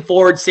Jonathan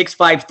Ford,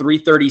 6'5",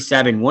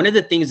 337. One of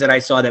the things that I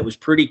saw that was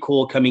pretty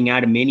cool coming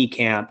out of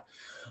minicamp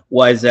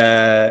was they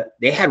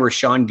had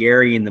Rashawn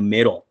Gary in the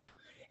middle,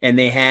 and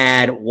they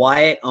had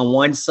Wyatt on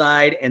one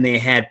side and they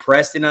had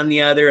Preston on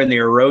the other, and they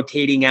were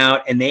rotating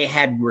out, and they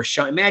had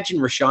Rashawn. Imagine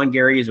Rashawn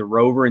Gary as a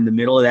rover in the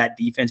middle of that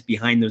defense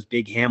behind those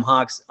big ham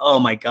hocks. Oh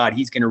my God,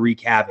 he's going to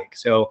wreak havoc.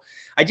 So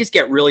I just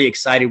get really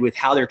excited with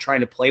how they're trying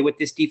to play with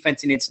this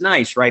defense, and it's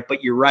nice, right?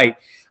 But you're right.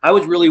 I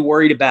was really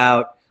worried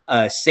about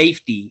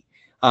safety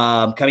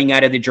coming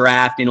out of the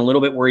draft, and a little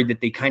bit worried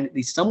that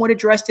they somewhat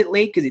addressed it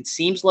late, because it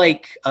seems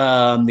like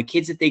the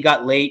kids that they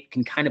got late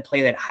can kind of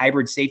play that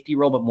hybrid safety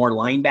role, but more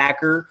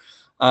linebacker.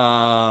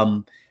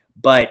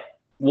 But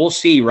we'll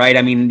see, right?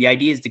 I mean, the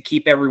idea is to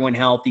keep everyone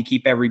healthy,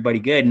 keep everybody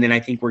good, and then I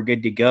think we're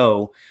good to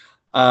go.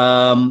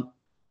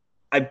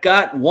 I've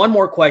got one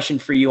more question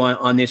for you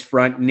on this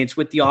front, and it's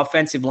with the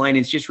offensive line.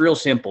 It's just real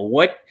simple.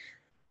 What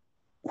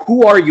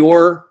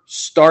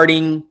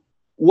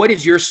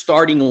is your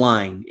starting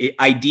line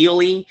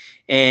ideally?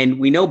 And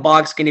we know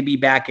Bach's going to be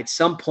back at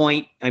some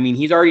point. I mean,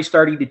 he's already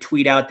starting to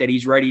tweet out that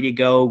he's ready to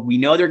go. We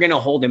know they're going to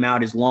hold him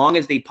out as long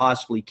as they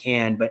possibly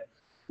can, but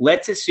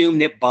let's assume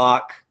that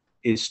Bach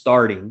is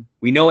starting.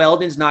 We know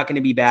Eldon's not going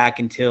to be back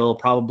until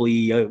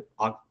probably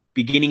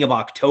beginning of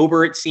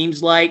October, it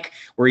seems like,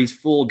 where he's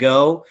full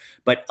go.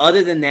 But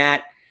other than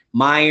that,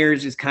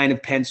 Myers is kind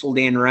of penciled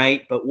in,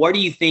 right? But what are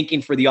you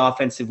thinking for the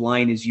offensive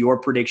line is your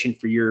prediction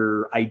for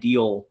your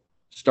ideal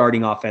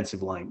starting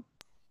offensive line?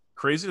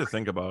 Crazy to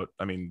think about.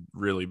 I mean,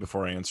 really,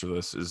 before I answer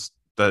this, is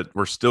that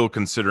we're still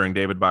considering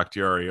David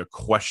Bakhtiari a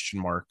question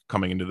mark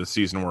coming into the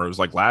season, where it was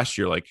like last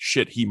year, like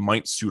shit, he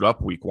might suit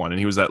up week one, and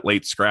he was that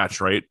late scratch,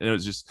 right? And it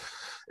was just,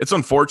 it's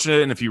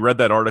unfortunate. And if you read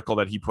that article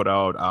that he put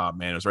out,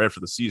 man, it was right after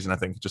the season, I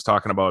think, just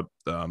talking about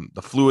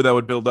the fluid that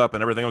would build up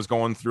and everything I was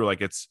going through.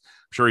 Like, I'm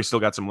sure he still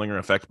got some lingering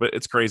effect, but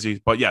it's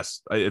crazy. But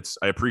yes, I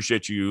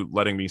appreciate you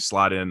letting me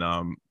slot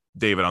in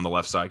David on the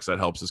left side, because that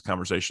helps this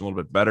conversation a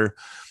little bit better.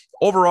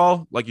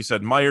 Overall, like you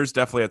said, Myers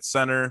definitely at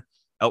center.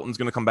 Elton's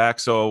going to come back,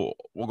 so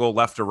we'll go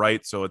left to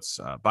right. So it's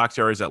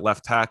Bakhtiari's at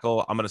left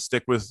tackle. I'm going to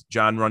stick with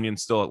John Runyon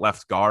still at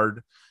left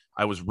guard.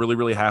 I was really,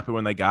 really happy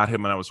when they got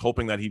him, and I was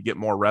hoping that he'd get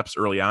more reps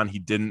early on. He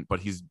didn't,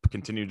 but he's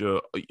continued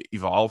to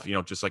evolve,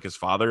 just like his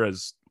father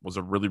was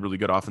a really, really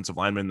good offensive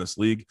lineman in this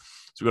league.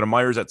 So we go to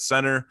Myers at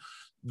center.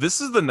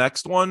 This is the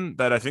next one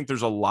that I think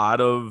there's a lot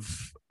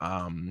of,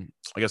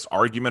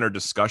 argument or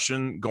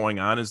discussion going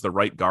on, is the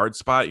right guard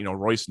spot.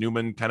 Royce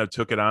Newman kind of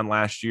took it on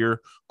last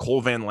year.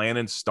 Cole Van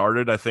Lanen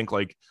started, I think,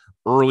 like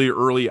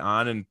early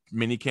on in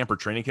minicamp or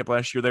training camp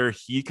last year there.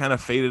 He kind of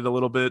faded a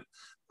little bit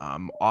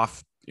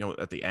off,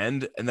 at the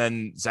end. And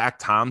then Zach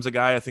Tom's a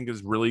guy I think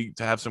is really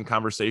to have some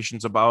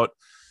conversations about.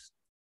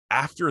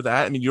 After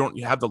that, I mean,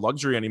 you have the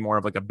luxury anymore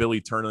of like a Billy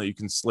Turner that you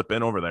can slip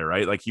in over there,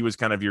 right? Like, he was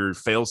kind of your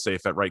fail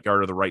safe at right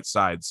guard or the right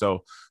side.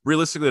 So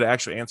realistically, to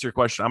actually answer your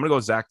question, I'm going to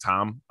go Zach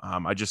Tom.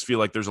 I just feel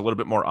like there's a little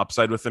bit more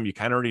upside with him. You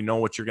kind of already know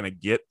what you're going to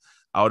get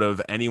out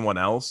of anyone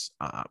else.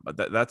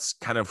 But that's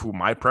kind of who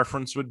my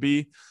preference would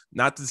be.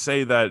 Not to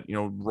say that,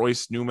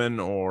 Royce Newman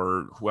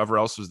or whoever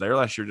else was there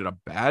last year did a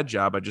bad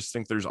job. I just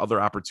think there's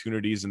other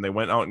opportunities, and they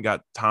went out and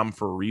got Tom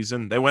for a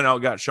reason. They went out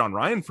and got Sean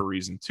Ryan for a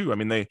reason too. I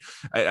mean,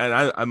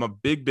 I'm a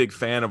big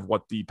fan of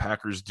what the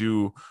Packers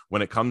do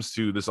when it comes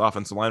to this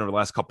offensive line over the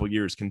last couple of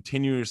years,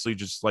 continuously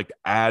just like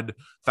add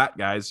fat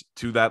guys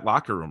to that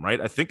locker room, right?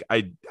 I think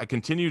I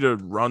continue to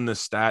run this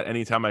stat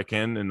anytime I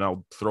can, and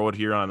I'll throw it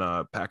here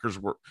on Packers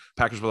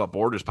Without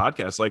Borders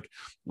podcast. Like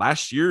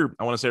last year,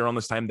 I want to say around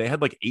this time, they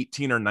had like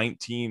 18 or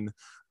 19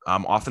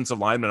 offensive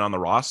linemen on the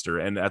roster.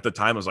 And at the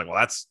time I was like,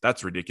 well,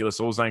 that's ridiculous.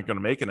 Those aren't going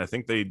to make it. And I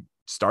think they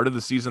started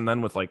the season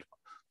then with like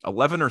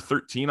 11 or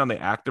 13 on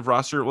the active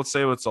roster. Let's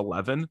say it's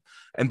 11.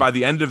 And by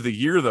the end of the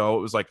year, though,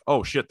 it was like,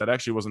 oh shit, that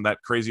actually wasn't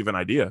that crazy of an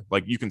idea.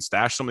 Like, you can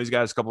stash some of these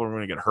guys. A couple of them are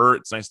going to get hurt.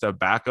 It's nice to have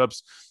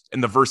backups,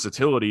 and the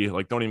versatility.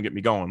 Like, don't even get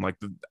me going. Like,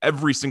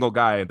 every single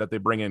guy that they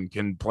bring in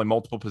can play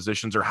multiple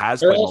positions or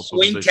has played multiple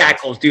swing positions.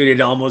 Tackles, dude. It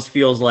almost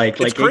feels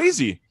like it's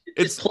crazy.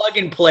 It's plug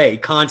and play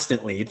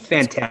constantly. It's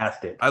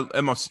fantastic. I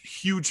am a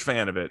huge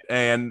fan of it.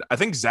 And I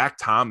think Zach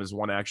Tom is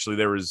one. Actually,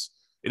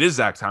 it is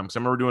Zach Tom, because I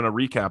remember doing a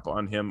recap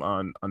on him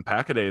on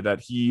Pack-A-Day that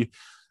he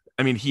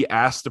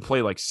asked to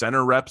play like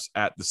center reps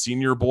at the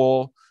Senior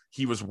Bowl.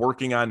 he was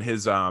working on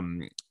his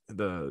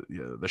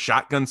the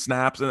shotgun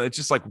snaps, and it's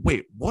just like,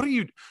 wait, what are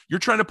you're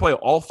trying to play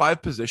all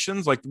 5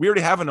 positions? Like, we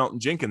already have an Elton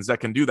Jenkins that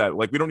can do that.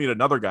 Like, we don't need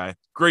another guy.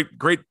 Great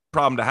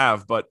problem to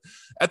have. But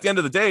at the end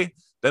of the day,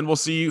 then we'll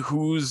see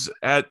who's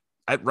at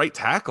right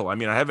tackle. I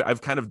mean,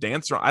 I've kind of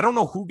danced around. I don't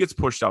know who gets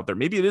pushed out there.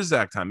 Maybe it is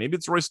Zach Tom. Maybe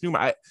it's Royce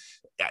Newman. I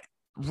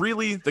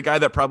really, the guy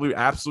that probably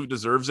absolutely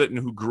deserves it and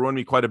who grew on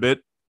me quite a bit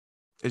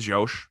is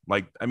Yosh.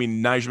 Like, I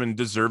mean, Nijman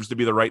deserves to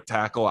be the right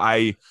tackle.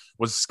 I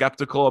was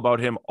skeptical about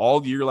him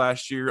all year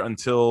last year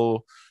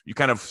until you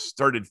kind of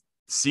started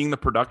seeing the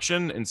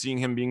production and seeing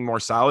him being more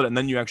solid. And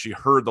then you actually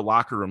heard the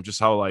locker room,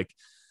 just how like,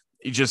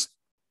 he just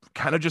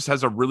kind of just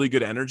has a really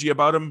good energy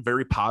about him,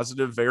 very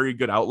positive, very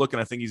good outlook.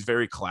 And I think he's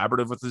very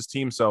collaborative with his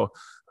team. So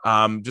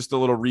just a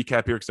little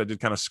recap here, because I did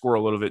kind of score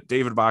a little bit.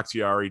 David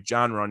Bakhtiari,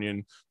 John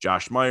Runyon,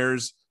 Josh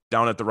Myers.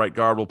 Down at the right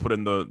guard, we'll put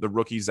in the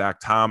rookie Zach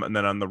Tom, and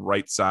then on the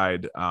right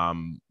side,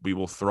 we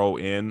will throw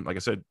in, like I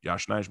said,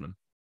 Yosh Nijman.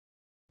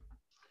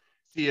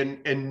 See,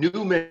 and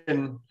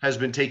Newman has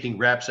been taking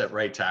reps at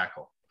right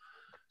tackle.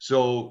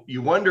 So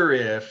you wonder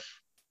if,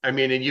 I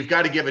mean, and you've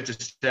got to give it to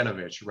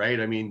Stenovich, right?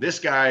 I mean, this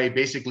guy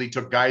basically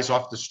took guys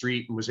off the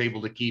street and was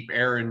able to keep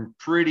Aaron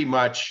pretty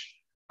much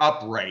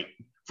upright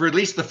for at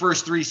least the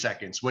first 3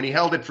 seconds, when he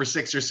held it for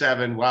 6 or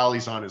 7 while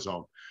he's on his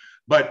own.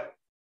 But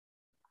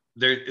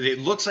it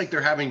looks like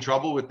they're having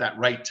trouble with that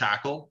right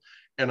tackle.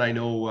 And I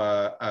know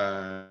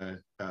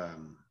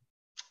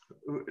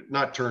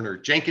not Turner,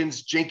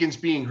 Jenkins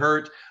being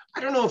hurt. I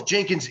don't know if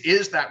Jenkins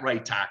is that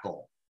right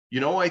tackle. You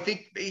know, I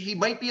think he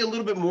might be a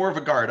little bit more of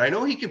a guard. I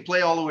know he can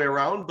play all the way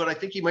around, but I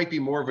think he might be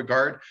more of a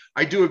guard.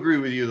 I do agree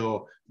with you,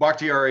 though.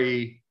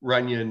 Bakhtiari,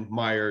 Runyon,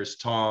 Myers,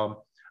 Tom.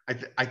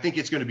 I think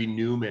it's going to be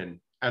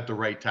Newman at the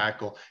right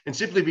tackle. And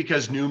simply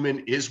because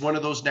Newman is one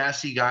of those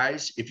nasty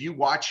guys, if you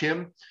watch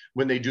him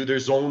when they do their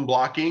zone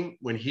blocking,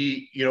 when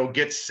he, you know,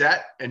 gets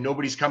set and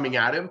nobody's coming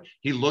at him,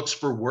 he looks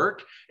for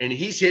work and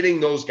he's hitting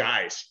those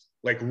guys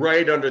like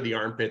right under the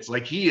armpits.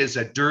 Like, he is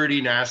a dirty,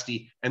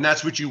 nasty, and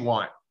that's what you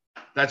want.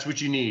 That's what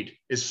you need,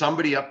 is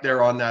somebody up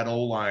there on that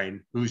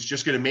O-line who's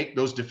just going to make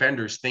those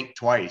defenders think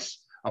twice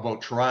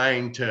about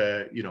trying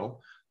to, you know,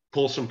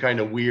 pull some kind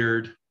of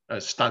weird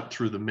stunt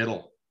through the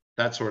middle,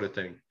 that sort of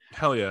thing.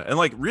 Hell yeah. And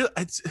like,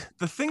 it's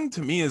the thing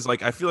to me is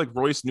like, I feel like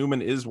Royce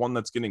Newman is one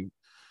that's getting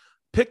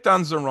picked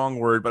on's the wrong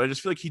word, but I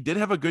just feel like he did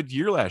have a good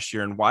year last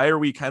year. And why are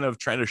we kind of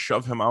trying to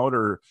shove him out?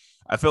 Or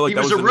I feel like he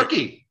was a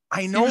rookie.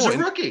 I know he was a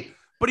rookie,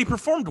 but he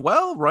performed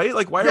well, right?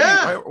 Like, why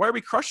are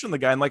we crushing the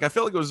guy? And like, I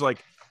feel like it was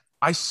like,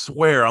 I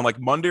swear on like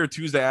Monday or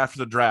Tuesday after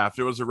the draft,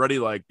 it was already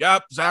like,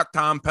 yep, Zach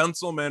Tom,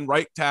 pencilman,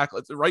 right tackle,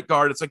 it's the right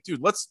guard. It's like,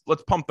 dude, let's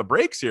pump the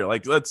brakes here.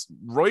 Like,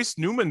 Royce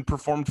Newman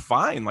performed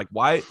fine. Like,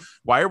 why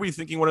are we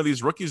thinking one of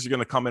these rookies are going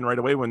to come in right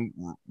away when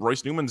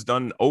Royce Newman's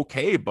done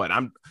okay? But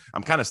I'm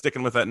kind of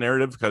sticking with that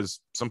narrative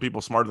because some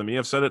people smarter than me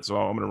have said it, so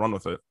I'm going to run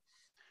with it.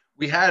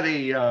 We had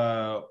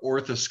a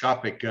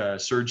orthoscopic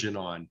surgeon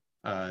on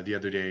the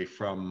other day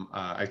from,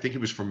 I think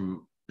it was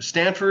from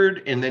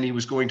Stanford, and then he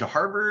was going to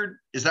Harvard.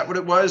 Is that what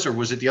it was? Or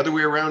was it the other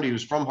way around? He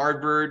was from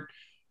Harvard.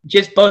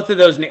 Just both of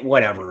those,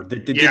 whatever. The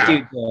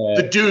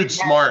dude's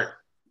smart.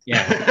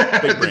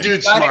 Yeah. The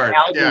dude's smart.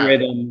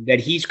 Algorithm that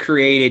he's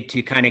created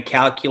to kind of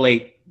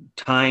calculate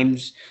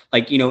times,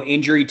 like, you know,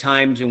 injury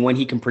times and when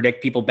he can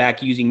predict people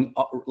back using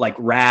like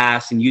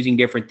RAS and using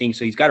different things.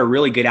 So he's got a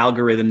really good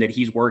algorithm that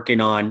he's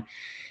working on.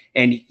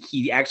 And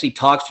he actually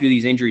talks through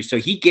these injuries. So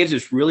he gives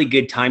us really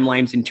good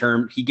timelines in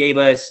terms. He gave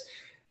us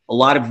a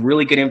lot of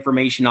really good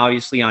information,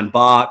 obviously, on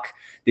Bach,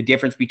 the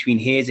difference between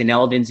his and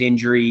Eldon's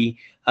injury.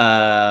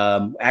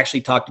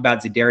 Actually talked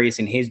about Za'Darius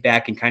and his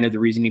back and kind of the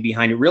reasoning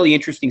behind it. Really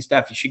interesting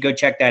stuff. You should go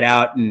check that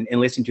out and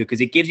listen to it, because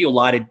it gives you a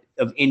lot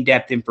of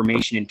in-depth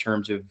information in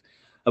terms of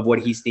what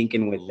he's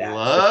thinking with that.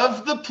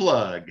 Love the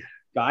plug.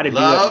 Gotta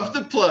love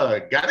the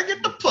plug. Gotta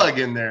get the plug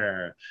in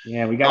there.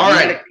 Yeah, we got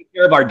to take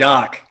care of our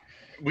doc.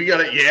 We got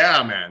to,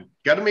 yeah, man.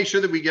 Got to make sure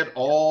that we get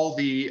all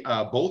the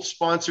both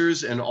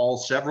sponsors and all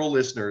several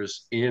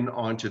listeners in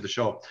onto the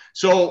show.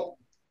 So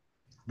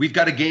we've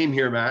got a game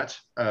here, Matt.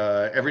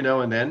 Every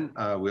now and then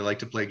we like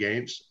to play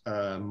games.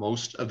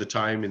 Most of the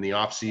time in the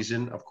off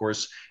season, of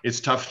course, it's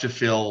tough to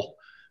fill,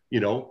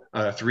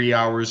 3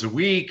 hours a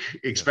week,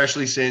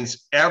 especially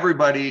since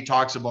everybody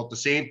talks about the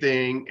same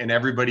thing and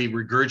everybody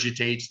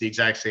regurgitates the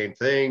exact same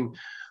thing.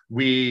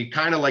 We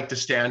kind of like to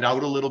stand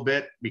out a little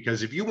bit,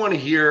 because if you want to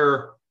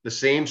hear the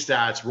same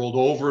stats rolled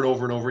over and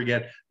over and over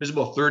again, there's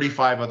about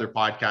 35 other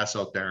podcasts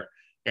out there.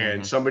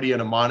 And somebody in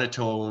a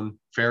monotone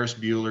Ferris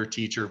Bueller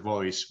teacher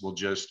voice will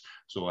just,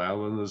 so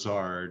Alan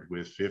Lazard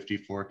with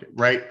 54,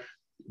 right?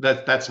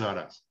 That's not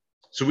us.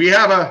 So we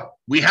have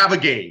a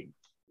game.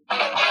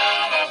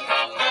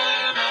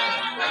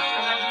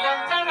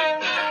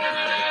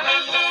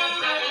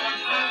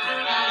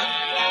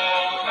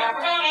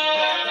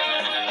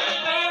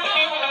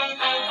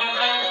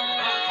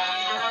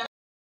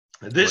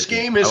 This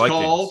game is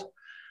called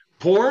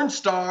Porn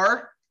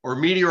Star or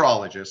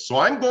Meteorologist. So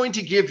I'm going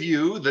to give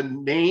you the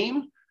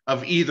name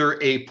of either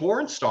a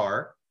porn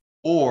star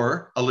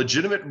or a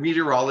legitimate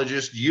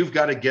meteorologist. You've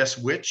got to guess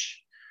which.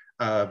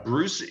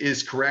 Bruce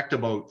is correct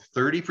about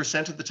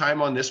 30% of the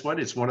time on this one.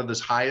 It's one of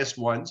the highest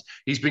ones.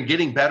 He's been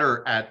getting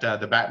better at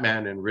the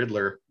Batman and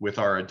Riddler with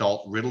our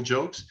adult riddle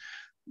jokes.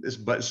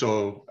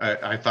 So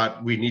I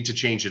thought we need to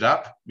change it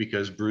up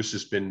because Bruce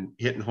has been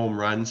hitting home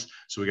runs.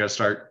 So we got to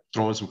start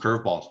throwing some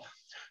curveballs.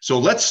 So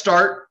let's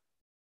start.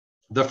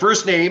 The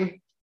first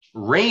name,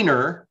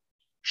 Rainer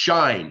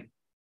Shine.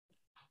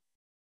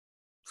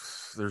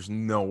 There's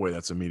no way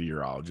that's a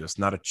meteorologist.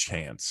 Not a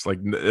chance. Like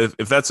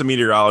if that's a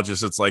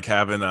meteorologist, it's like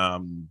having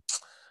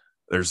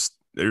there's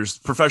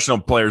professional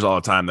players all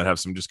the time that have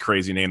some just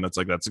crazy name that's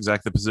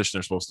exactly the position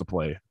they're supposed to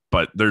play.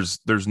 But there's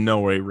no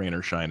way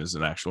Rainer Shine is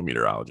an actual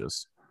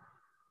meteorologist.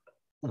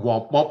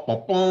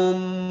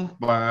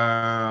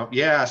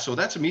 Yeah, so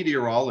that's a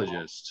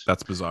meteorologist.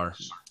 That's bizarre.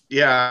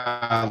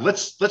 Yeah,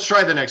 let's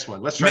try the next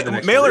one. Let's try the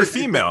next male one. Or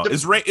female?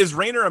 Is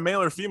Rainer a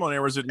male or female,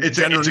 or is it it's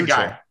gender a neutral?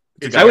 guy.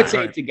 I would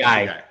say it's a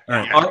guy.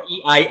 Right.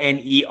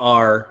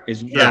 Reiner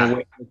is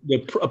the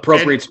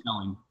appropriate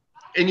spelling.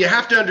 And you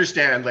have to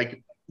understand,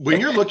 like,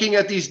 when you're looking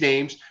at these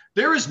names,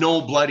 there is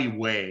no bloody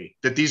way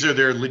that these are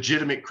their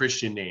legitimate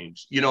Christian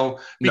names,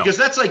 because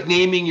that's like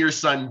naming your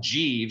son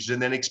Jeeves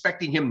and then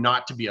expecting him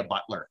not to be a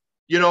butler.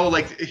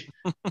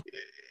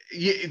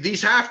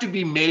 These have to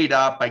be made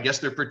up. I guess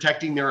they're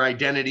protecting their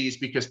identities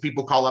because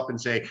people call up and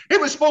say, it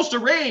was supposed to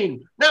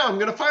rain. Now I'm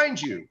going to find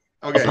you.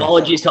 Okay.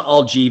 Apologies to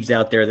all Jeeves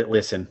out there that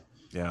listen.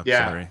 Yeah.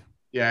 Sorry.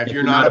 Yeah. If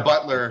you're not a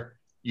butler,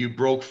 you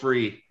broke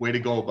free. Way to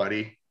go,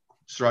 buddy.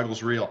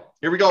 Struggle's real.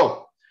 Here we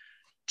go.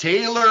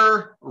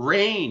 Taylor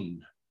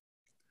Rain.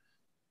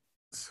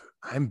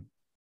 I'm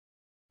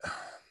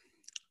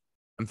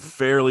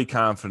fairly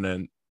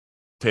confident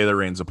Taylor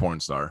Rain's a porn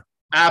star.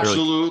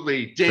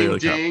 Absolutely. Fairly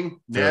Ding.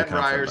 Ned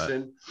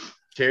Ryerson.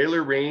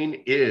 Taylor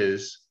Rain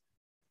is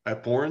a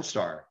porn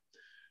star.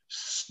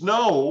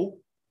 Snow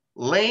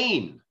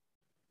Lane.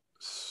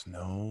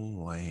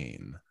 Snow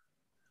Lane.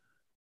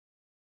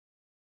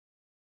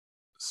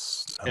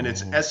 And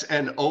it's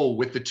SNO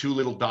with the two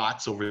little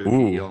dots over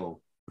the O.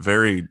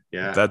 Very.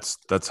 Yeah.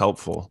 That's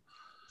helpful.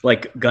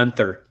 Like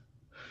Gunther.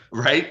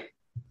 Right?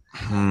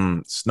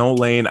 Snow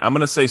Lane. I'm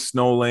gonna say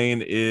Snow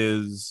Lane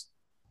is.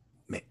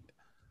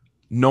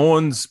 No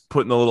one's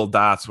putting the little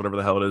dots, whatever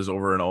the hell it is,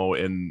 over an O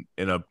in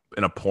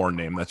a porn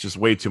name. That's just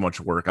way too much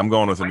work. I'm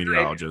going with a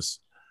meteorologist.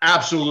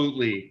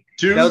 Absolutely.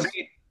 Two. That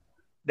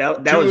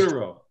was.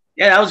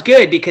 Yeah, that was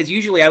good because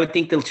usually I would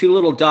think the two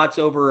little dots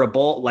over a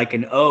bolt like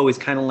an O is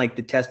kind of like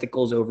the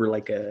testicles over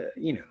like a,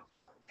 yeah.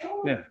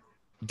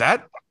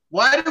 That.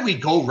 Why do we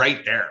go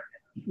right there?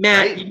 Man,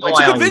 right? It's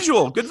a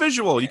good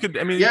visual. You could,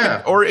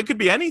 or it could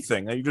be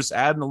anything. You just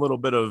adding a little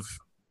bit of,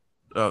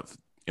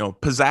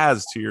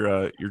 pizzazz to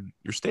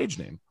your stage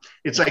name.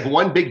 It's like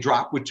one big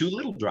drop with two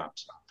little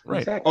drops. Right.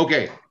 Exactly.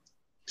 Okay.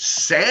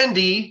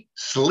 Sandy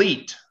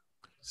Sleet.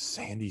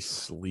 Sandy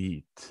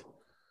Sleet.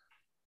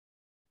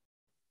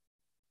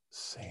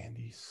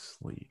 Sandy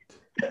Sleet.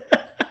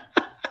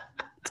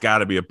 It's got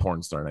to be a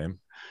porn star name.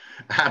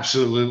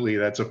 Absolutely,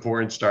 that's a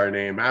porn star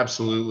name.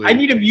 Absolutely. I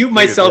need to mute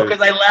myself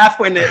because I laugh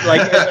when it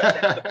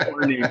a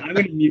porn name. I'm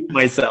going to mute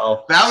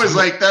myself. That was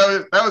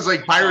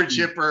like pirate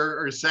ship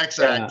or sex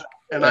act,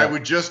 and I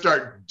would just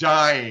start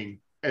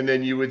dying, and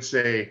then you would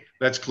say,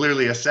 "That's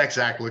clearly a sex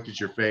act. Look at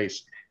your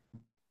face."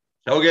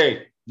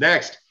 Okay,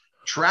 next,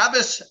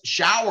 Travis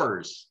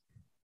Showers.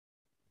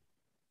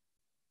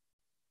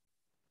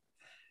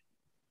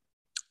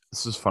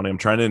 This is funny. I'm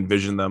trying to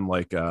envision them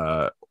like,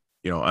 on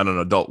an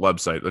adult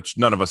website, which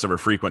none of us ever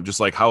frequent,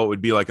 just like how it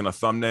would be like in a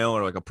thumbnail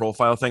or like a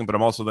profile thing. But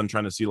I'm also then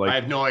trying to see like, I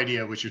have no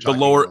idea what you're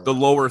talking about. The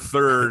lower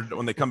third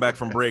when they come back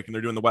from break and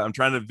they're doing the web. I'm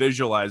trying to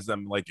visualize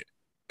them like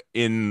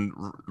in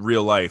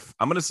real life.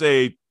 I'm going to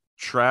say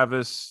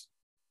Travis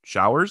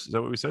Showers. Is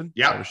that what we said?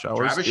 Yeah.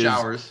 Travis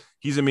Showers.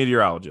 He's a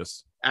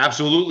meteorologist.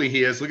 Absolutely.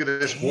 He is. Look at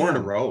this. Damn. 4 in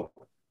a row.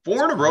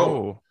 4 in a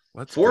row.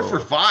 Let's 4 go. for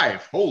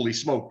 5. Holy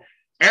smoke.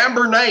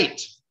 Amber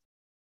Knight.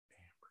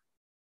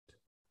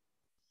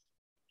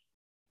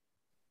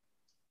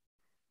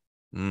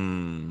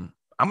 I'm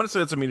gonna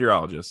say it's a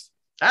meteorologist.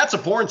 That's a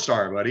porn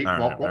star, buddy.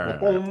 All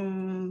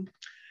right.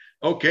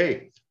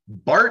 Okay,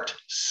 Bart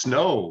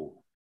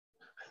Snow.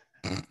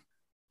 There's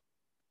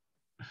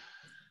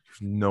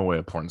no way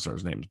a porn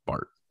star's name is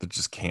Bart. That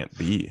just can't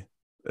be.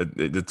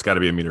 It's got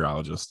to be a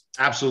meteorologist.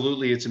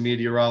 Absolutely, it's a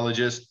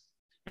meteorologist.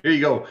 Here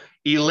you go,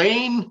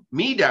 Elaine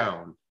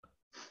Medown.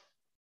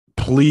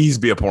 Please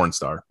be a porn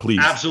star. Please.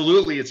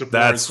 Absolutely, it's a porn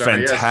That's star.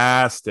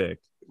 fantastic.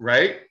 Yes.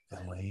 Right?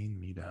 Elaine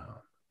Medown.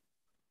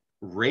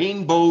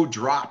 Rainbow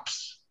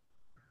Drops.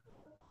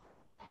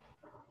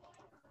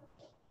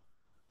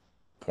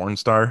 Porn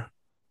star?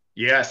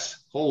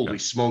 Yes. Holy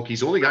smoke.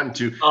 He's only gotten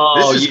 2.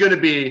 Oh, this is going to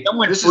be...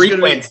 Someone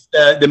frequents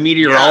the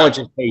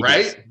meteorologist pages.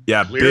 Right?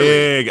 Yeah, Clearly.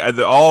 big.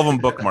 All of them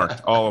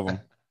bookmarked. All of them.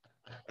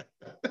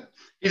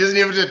 He doesn't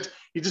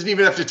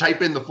even have to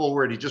type in the full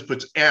word. He just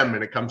puts M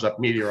and it comes up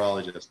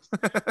meteorologist.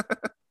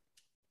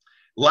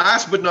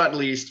 Last but not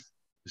least,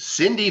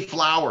 Cindy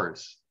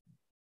Flowers.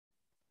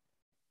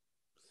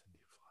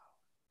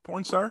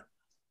 porn star?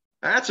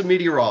 That's a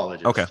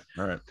meteorologist. Okay,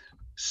 all right.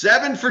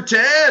 7 for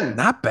 10.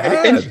 Not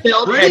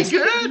Pretty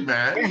good,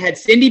 man. Had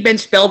Cindy been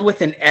spelled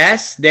with an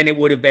S, then it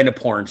would have been a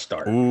porn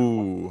star.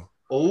 Ooh.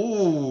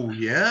 Oh,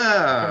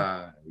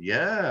 yeah.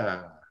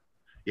 Yeah.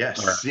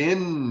 Yes, Right.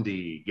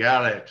 Cindy.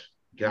 Got it.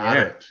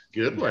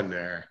 Good one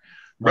there.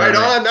 All Right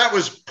right. on. That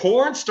was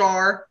porn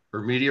star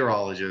or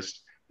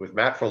meteorologist with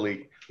Matt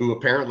Foley, who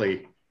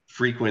apparently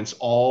frequents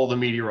all the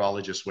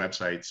meteorologist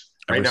websites.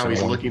 Right Every now, he's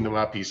single one. looking them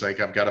up. He's like,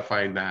 I've got to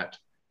find that.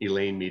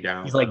 Elaine me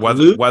down. He's like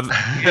Weather, Luke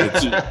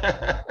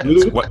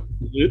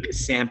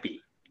Sampi.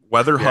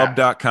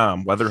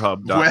 weatherhub.com.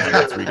 Weatherhub.com.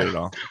 That's where you get it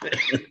all.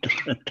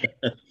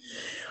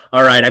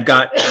 All right, I've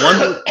got one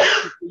more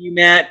question for you,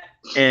 Matt.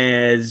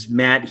 As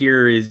Matt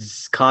here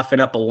is coughing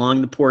up a lung,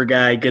 the poor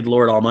guy. Good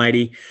Lord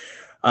Almighty.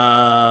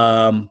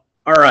 All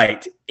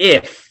right,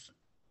 if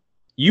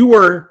you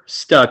were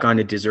stuck on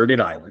a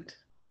deserted island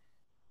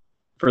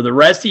for the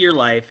rest of your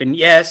life, and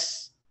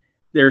yes,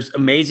 there's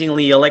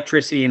amazingly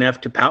electricity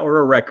enough to power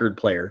a record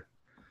player.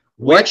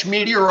 Which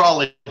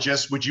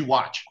meteorologist would you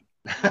watch?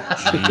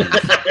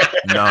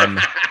 None.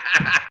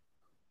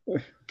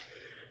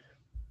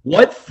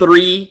 What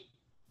 3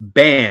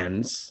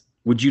 bands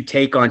would you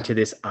take onto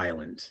this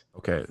island?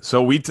 Okay,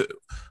 so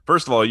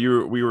first of all,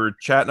 we were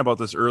chatting about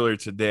this earlier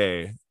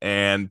today,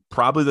 and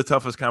probably the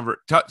toughest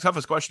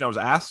question I was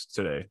asked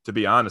today, to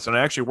be honest. And I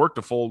actually worked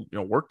a full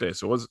work day,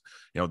 so it was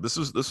this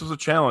was a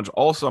challenge.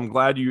 Also, I'm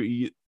glad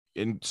you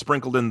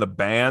sprinkled in the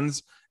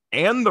bands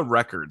and the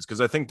records,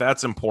 because I think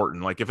that's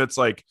important. Like if it's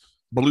like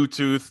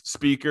Bluetooth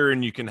speaker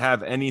and you can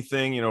have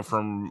anything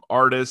from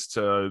artist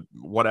to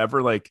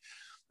whatever. Like,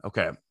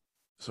 okay,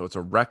 so it's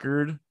a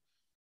record.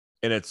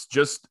 And it's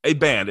just a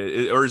band,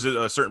 or is it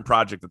a certain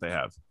project that they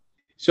have?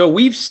 So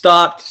we've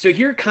stopped. So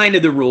here are kind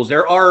of the rules.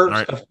 There are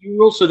a few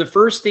rules. So the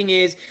first thing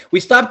is we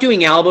stopped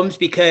doing albums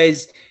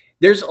because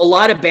there's a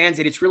lot of bands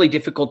that it's really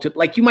difficult to,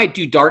 like, you might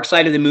do Dark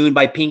Side of the Moon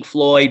by Pink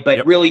Floyd,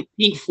 but really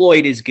Pink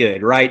Floyd is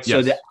good, right? Yes,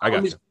 so the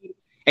album is good,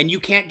 and you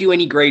can't do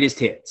any greatest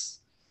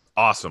hits.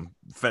 Awesome.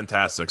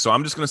 Fantastic. So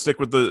I'm just going to stick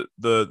with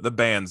the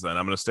bands then.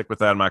 I'm going to stick with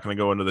that. I'm not going to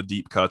go into the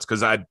deep cuts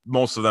because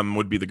most of them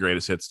would be the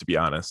greatest hits, to be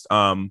honest.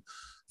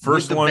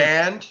 First would the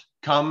band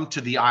come to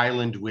the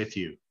island with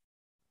you?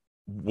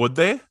 Would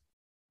they?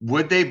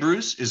 Would they,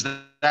 Bruce? Is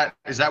that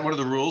one of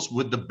the rules?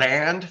 Would the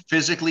band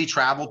physically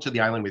travel to the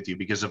island with you?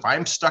 Because if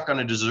I'm stuck on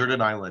a deserted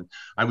island,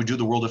 I would do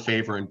the world a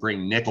favor and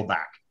bring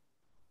Nickelback.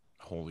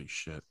 Holy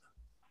shit.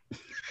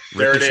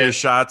 There Ricochet it is.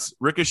 shots.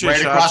 Ricochet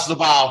right shots. Across the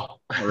bow.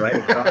 Right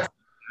across.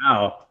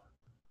 Wow.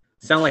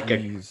 Sound like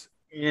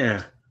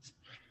yeah.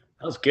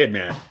 That was good,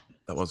 man.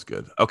 That was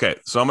good. Okay,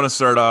 so I'm going to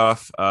start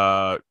off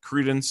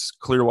Creedence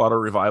Clearwater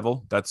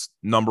Revival. That's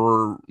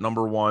number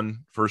 1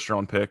 first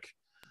round pick.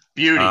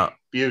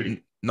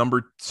 Beauty.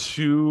 Number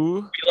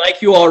 2. We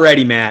like you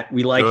already, Matt.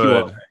 We like you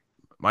already.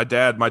 My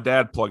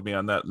dad plugged me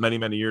on that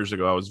many years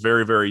ago. I was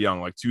very, very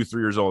young, like 2-3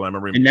 years old. I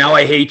remember him. And now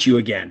I hate you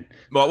again.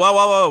 Well,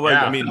 wait,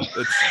 yeah. I mean,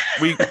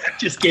 we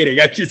just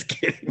kidding. I'm just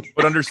kidding.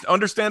 But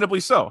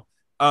understandably so.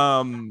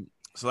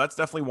 So that's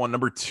definitely one.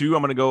 Number 2,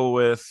 I'm going to go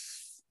with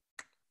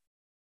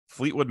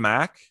Fleetwood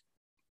Mac.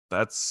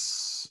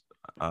 That's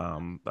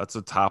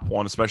a top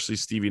one, especially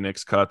Stevie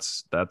Nicks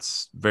cuts.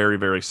 That's very,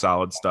 very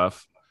solid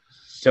stuff.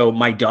 So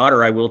my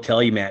daughter, I will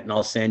tell you, Matt, and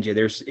I'll send you.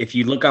 If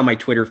you look on my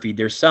Twitter feed,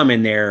 there's some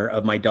in there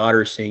of my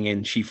daughter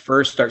singing. She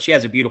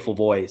has a beautiful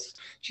voice.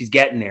 She's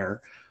getting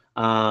there.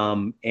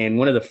 And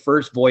one of the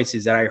first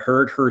voices that I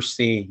heard her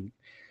sing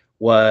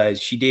was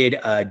she did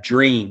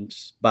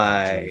Dreams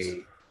by,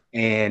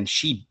 and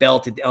she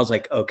belted. I was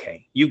like,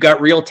 okay, you got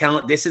real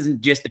talent. This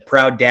isn't just a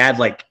proud dad.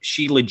 Like,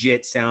 she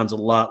legit sounds a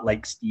lot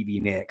like Stevie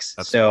Nicks.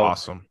 That's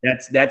awesome.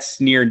 That's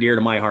near and dear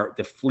to my heart.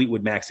 The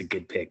Fleetwood Mac's a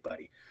good pick,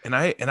 buddy. And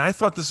I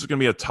thought this was going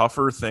to be a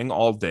tougher thing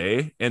all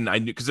day. And I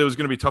knew, because it was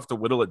going to be tough to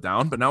whittle it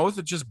down. But now with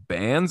it just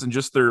bands and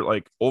just their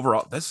like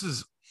overall, this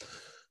is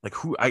like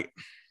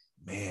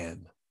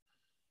man.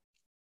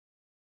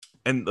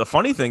 And the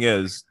funny thing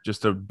is,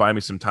 just to buy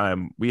me some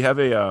time, we have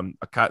a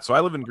so I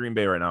live in Green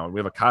Bay right now. We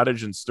have a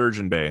cottage in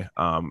Sturgeon Bay,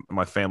 on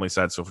my family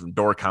side. So from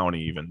Door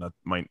County, even that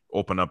might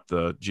open up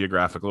the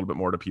geographic a little bit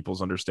more to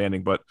people's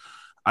understanding. But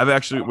we've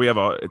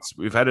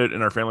had it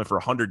in our family for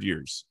 100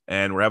 years,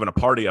 and we're having a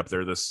party up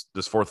there this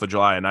 4th of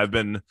July. And I've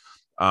been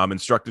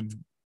instructed,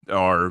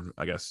 or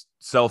I guess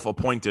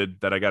self-appointed,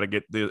 that I got to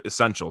get the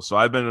essentials. So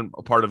I've been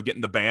a part of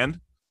getting the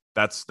band.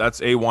 That's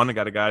A1. I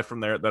got a guy from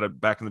there that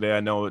back in the day I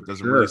know it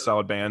does a really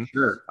solid band.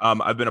 Sure.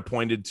 I've been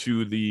appointed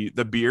to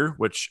the beer,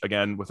 which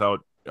again, without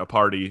a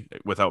party,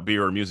 without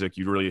beer or music,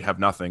 you really have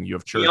nothing. You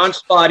have church. Beyond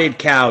Spotted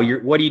Cow.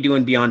 What are you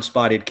doing beyond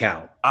Spotted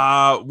Cow?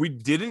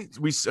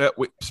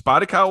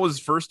 Spotted Cow was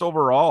first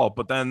overall,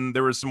 but then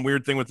there was some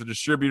weird thing with the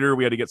distributor.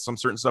 We had to get some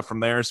certain stuff from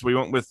there. So we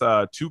went with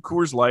 2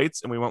 Coors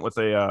Lights, and we went with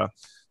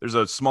there's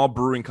a small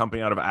brewing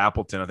company out of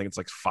Appleton. I think it's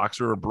like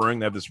Fox River Brewing.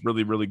 They have this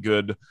really, really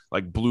good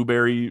like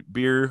blueberry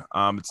beer.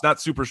 It's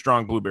not super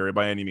strong blueberry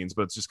by any means,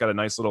 but it's just got a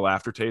nice little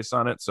aftertaste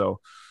on it. So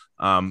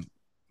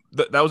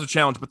that was a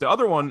challenge. But the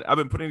other one, I've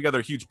been putting together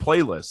a huge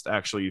playlist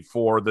actually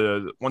for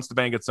once the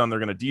band gets done, they're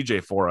going to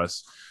DJ for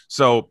us.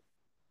 So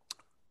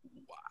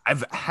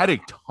I've had a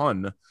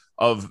ton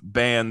of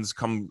bands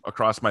come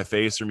across my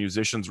face or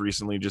musicians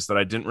recently just that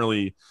I didn't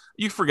really,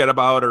 you forget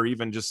about, or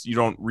even just you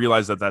don't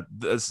realize that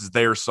this is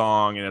their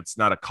song and it's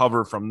not a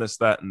cover from this,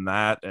 that, and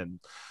that. And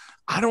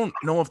I don't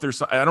know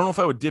if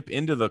I would dip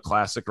into the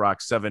classic rock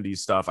 70s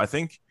stuff. I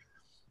think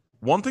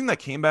one thing that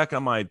came back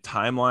on my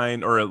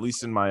timeline, or at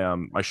least in my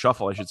my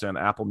shuffle, I should say, on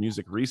Apple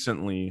Music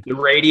recently, the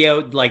radio,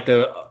 like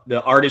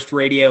the artist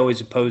radio,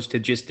 as opposed to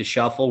just the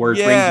shuffle, where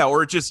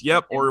or it just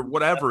or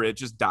whatever, it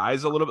just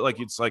dies a little bit, like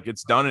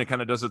it's done and it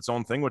kind of does its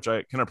own thing, which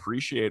I can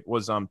appreciate.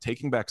 Was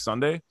Taking Back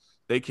Sunday.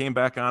 They came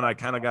back on. I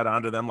kind of got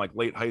onto them like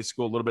late high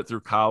school, a little bit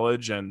through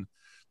college, and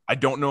I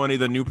don't know any of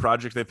the new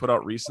projects they put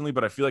out recently,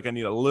 but I feel like I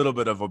need a little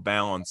bit of a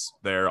balance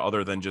there,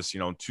 other than just,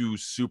 two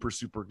super,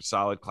 super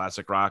solid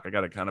classic rock. I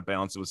got to kind of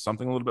balance it with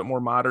something a little bit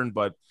more modern,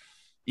 but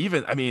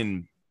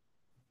even,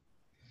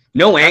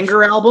 no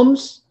anger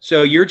albums.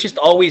 So you're just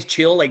always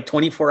chill, like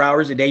 24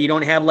 hours a day. You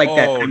don't have like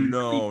that. Oh,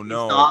 no.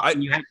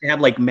 You have to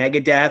have like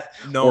Megadeth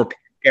or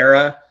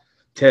Pantera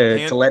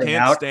to let it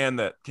out. Can't stand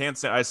that. Can't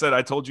stand.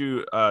 I told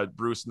you,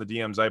 Bruce, in the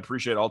DMs, I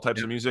appreciate all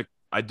types of music.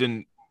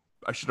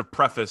 I should have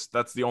prefaced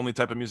that's the only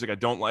type of music I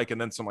don't like, and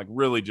then some like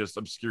really just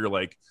obscure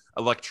like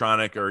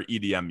electronic or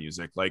EDM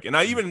music. Like, and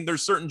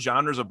there's certain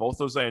genres of both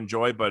those I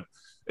enjoy, but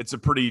it's a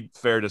pretty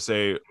fair to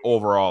say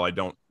overall I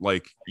don't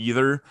like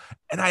either.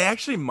 And I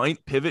actually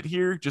might pivot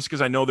here just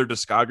because I know their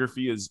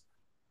discography is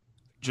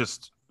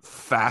just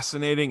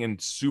fascinating and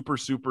super,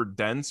 super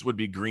dense. Would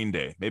be Green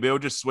Day. Maybe I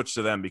would just switch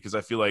to them because I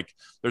feel like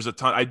there's a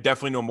ton. I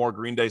definitely know more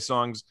Green Day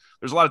songs.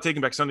 There's a lot of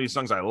Taking Back Sunday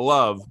songs I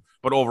love,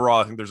 but overall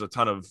I think there's a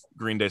ton of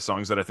Green Day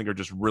songs that I think are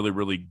just really,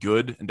 really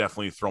good and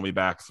definitely throw me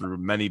back through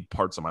many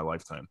parts of my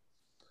lifetime.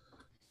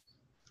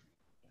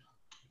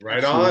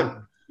 Right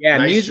on. Yeah,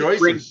 nice music choices.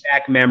 Brings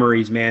back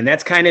memories, man.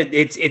 That's kind of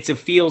it's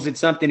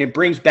something. It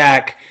brings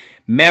back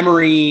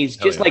memories,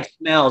 just like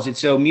smells. And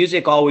so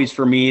music always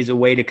for me is a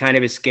way to kind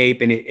of escape,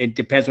 and it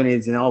depends when it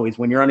is. And always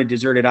when you're on a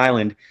deserted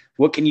island,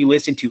 what can you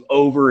listen to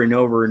over and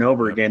over and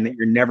over again that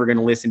you're never going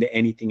to listen to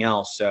anything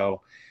else?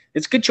 So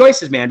it's good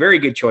choices, man. Very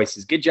good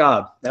choices. Good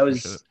job. That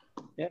was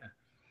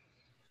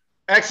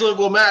excellent.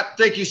 Well, Matt,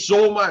 thank you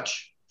so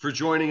much for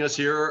joining us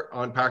here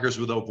on Packers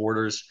Without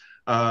Borders.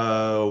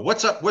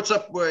 What's up?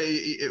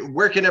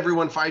 Where can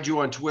everyone find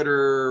you on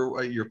Twitter,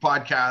 your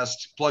podcast?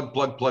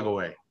 Plug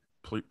away.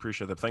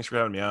 Appreciate that. Thanks for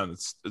having me on.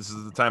 This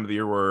is the time of the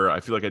year where I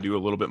feel like I do a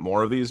little bit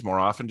more of these more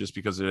often, just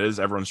because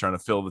everyone's trying to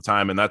fill the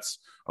time, and that's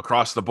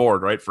across the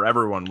board, right? For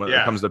everyone when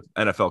it comes to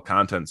NFL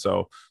content.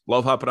 So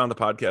love hopping on the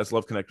podcast,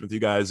 love connecting with you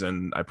guys,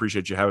 and I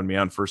appreciate you having me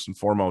on first and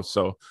foremost.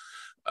 So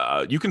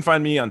you can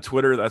find me on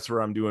Twitter. That's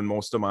where I'm doing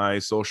most of my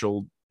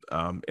social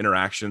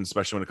interactions,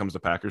 especially when it comes to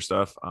Packer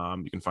stuff.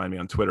 You can find me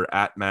on Twitter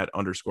at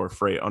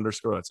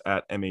Matt_Frey_. That's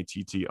at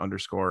MATT_FRA_.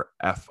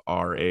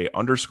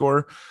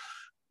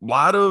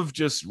 Lot of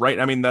just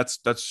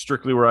that's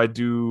strictly where I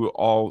do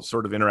all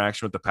sort of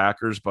interaction with the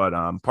Packers, but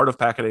part of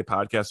Pack-A-Day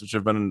podcast, which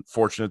I've been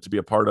fortunate to be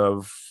a part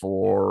of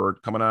for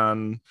coming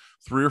on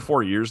 3 or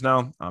 4 years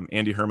now.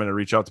 Andy Herman had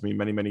reached out to me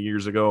many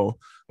years ago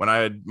when I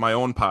had my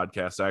own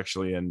podcast,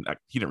 actually, and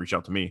he didn't reach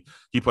out to me.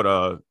 He put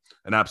an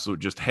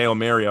absolute just Hail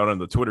Mary out on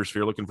the Twitter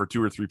sphere looking for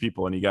 2 or 3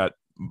 people, and he got,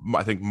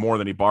 I think, more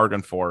than he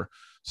bargained for.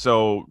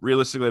 So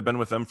realistically, I've been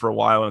with them for a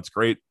while, and it's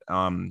great.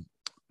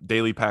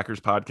 Daily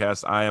Packers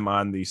podcast. I am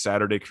on the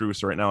Saturday crew.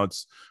 So right now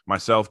it's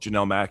myself,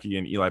 Janelle Mackey,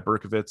 and Eli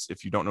Berkovitz.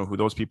 If you don't know who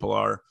those people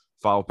are,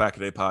 follow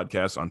Pack-A-Day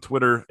podcast on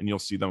Twitter, and you'll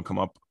see them come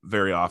up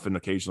very often,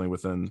 occasionally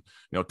within,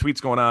 tweets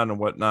going on and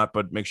whatnot,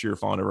 but make sure you're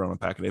following everyone on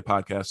Pack-A-Day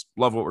podcast.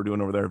 Love what we're doing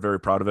over there. Very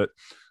proud of it.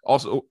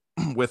 Also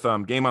with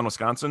Game On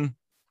Wisconsin,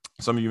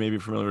 some of you may be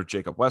familiar with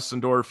Jacob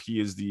Westendorf. He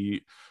is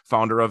the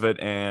founder of it,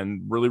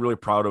 and really, really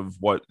proud of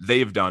what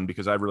they've done,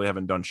 because I really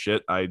haven't done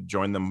shit. I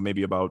joined them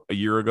maybe about a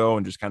year ago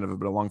and just kind of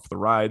been along for the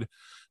ride.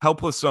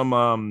 Help with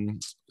some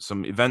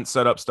event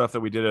setup stuff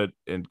that we did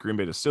at Green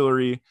Bay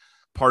Distillery.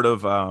 Part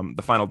of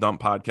the Final Dump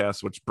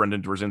podcast, which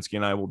Brendan Dworzinski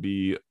and I will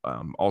be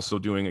also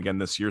doing again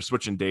this year,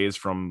 switching days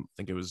from, I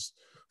think it was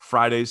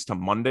Fridays to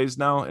Mondays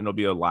now, and it'll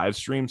be a live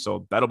stream.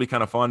 So that'll be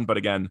kind of fun. But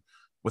again,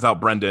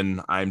 without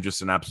Brendan, I'm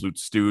just an absolute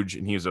stooge,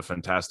 and he's a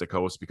fantastic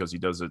host because he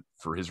does it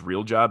for his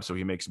real job. So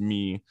he makes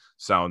me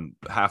sound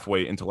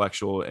halfway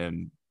intellectual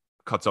and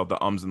cuts out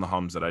the ums and the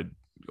hums that I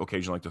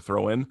occasionally like to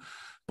throw in.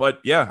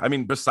 But yeah,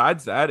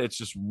 besides that, it's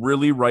just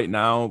really right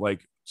now,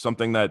 like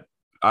something that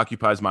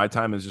occupies my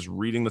time is just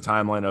reading the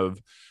timeline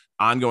of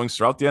ongoings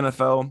throughout the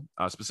NFL,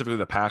 specifically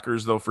the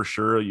Packers, though, for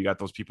sure. You got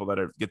those people that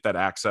get that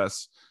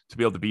access to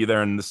be able to be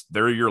there, and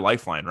they're your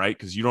lifeline, right?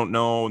 Because you don't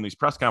know in these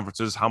press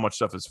conferences how much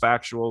stuff is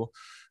factual,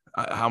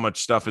 how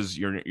much stuff is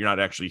you're not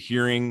actually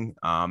hearing,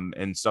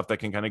 and stuff that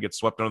can kind of get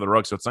swept under the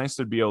rug. So it's nice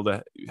to be able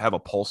to have a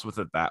pulse with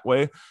it that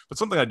way. But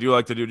something I do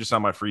like to do just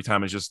on my free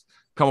time is just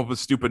come up with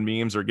stupid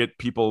memes or get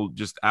people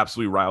just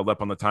absolutely riled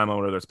up on the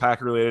timeline, whether it's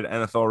Packer related,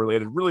 NFL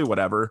related, really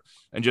whatever,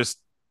 and just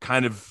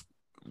kind of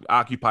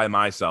occupy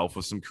myself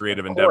with some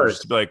creative endeavors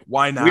to be like,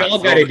 why not? We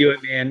all got to do it,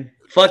 man.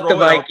 Fuck the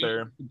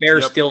Vikings.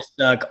 Bears still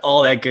stuck.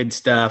 All that good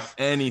stuff.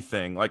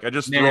 Anything. Like, I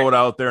just throw it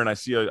out there and I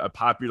see a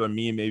popular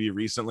meme maybe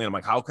recently. And I'm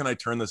like, how can I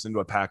turn this into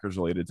a Packers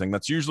related thing?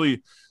 That's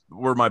usually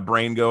where my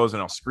brain goes,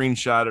 and I'll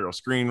screenshot it or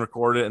screen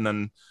record it. And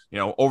then,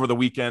 over the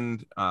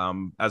weekend,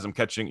 as I'm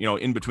catching,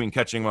 in between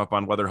catching them up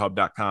on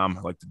weatherhub.com,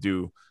 I like to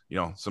do,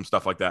 some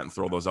stuff like that and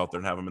throw those out there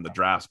and have them in the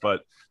drafts.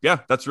 But yeah,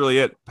 that's really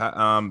it.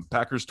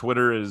 Packers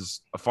Twitter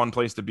is a fun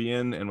place to be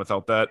in. And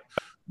without that,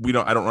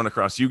 I don't run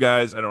across you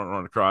guys. I don't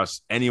run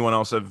across anyone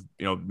else I've,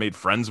 made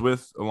friends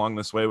with along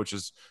this way, which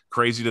is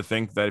crazy to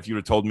think that if you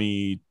would have told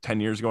me 10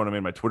 years ago when I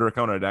made my Twitter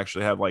account, I'd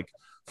actually have like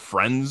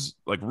friends,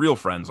 like real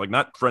friends, like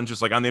not friends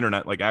just like on the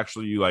internet, like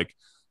actually you like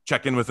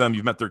check in with them.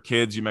 You've met their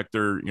kids, you met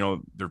their,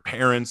 their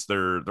parents,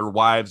 their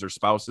wives, their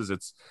spouses.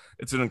 It's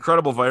an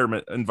incredible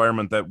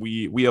environment that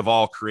we have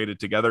all created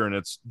together. And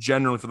it's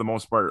generally, for the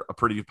most part, a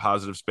pretty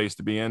positive space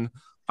to be in.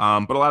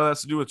 But a lot of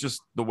that's to do with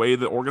just the way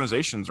the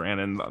organizations ran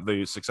and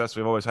the success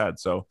we've always had.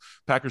 So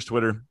Packers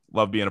Twitter,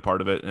 love being a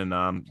part of it. And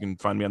you can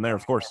find me on there,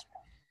 of course.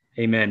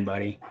 Amen,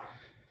 buddy.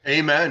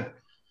 Amen.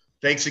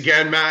 Thanks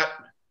again, Matt.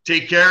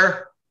 Take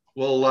care.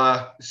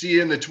 We'll see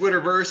you in the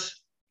Twitterverse.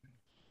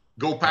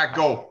 Go Pack,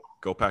 go.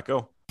 Go Pack,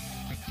 go.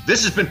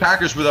 This has been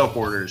Packers Without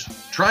Borders.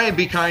 Try and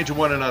be kind to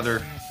one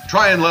another.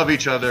 Try and love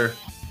each other.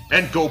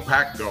 And go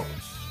Pack, go.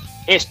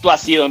 Esto ha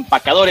sido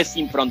Empacadores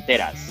Sin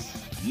Fronteras.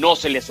 No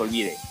se les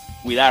olvide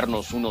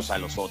cuidarnos unos a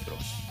los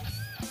otros.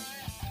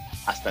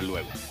 Hasta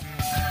luego.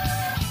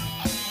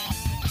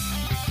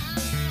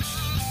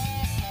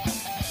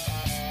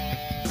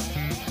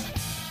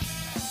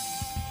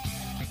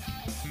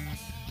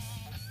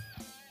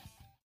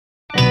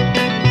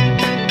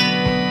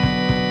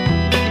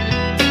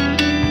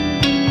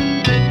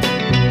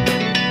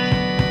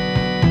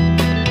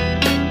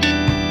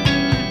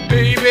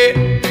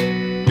 Baby,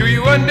 do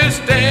you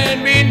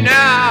understand me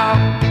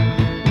now?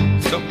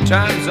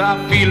 Sometimes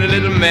I feel a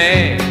little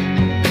mad,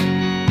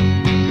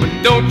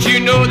 but don't you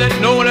know that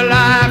no one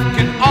alive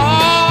can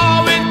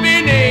always be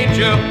an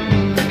angel?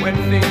 When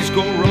things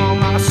go wrong,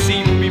 I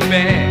seem to be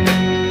bad.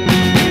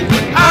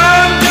 But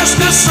I'm just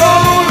a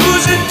soul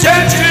whose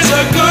intentions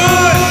are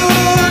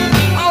good.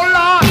 Oh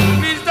Lord,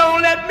 please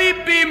don't let me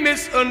be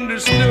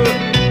misunderstood.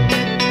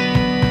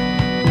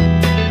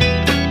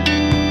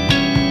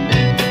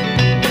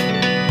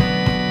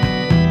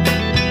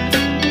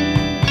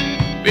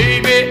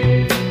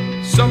 Baby,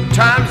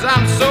 sometimes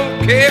I'm so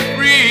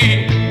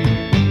carefree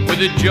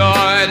with a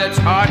joy that's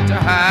hard to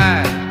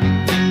hide.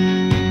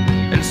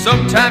 And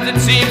sometimes it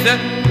seems that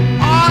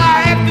all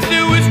I have to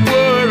do is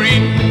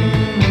worry,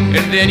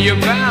 and then you're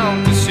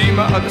bound to see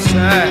my other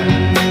side.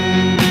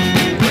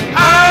 But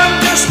I'm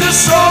just a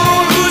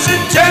soul whose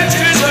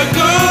intentions are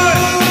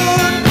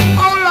good.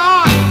 Oh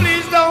Lord,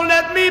 please don't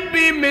let me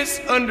be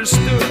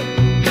misunderstood.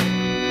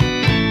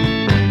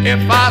 If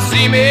I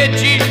seem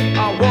edgy,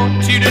 I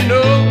want you to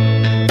know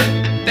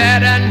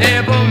that I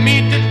never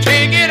mean to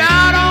take it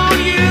out on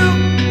you.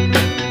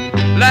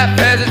 Life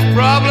has its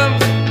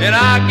problems, and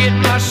I get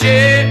my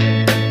share,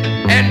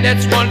 and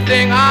that's one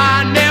thing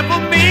I never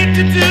mean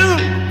to do,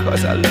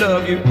 'cause I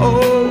love you.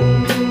 Oh,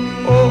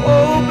 oh,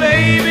 oh,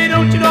 baby,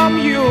 don't you know I'm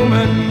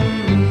human?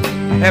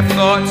 I have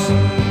thoughts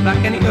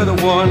like any other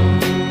one.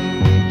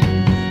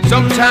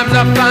 Sometimes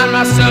I find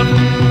myself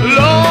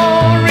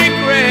alone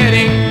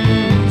regretting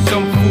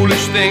some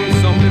foolish thing,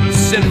 some little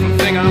sinful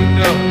thing I've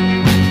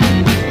done.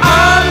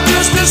 I'm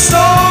just a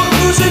soul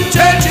whose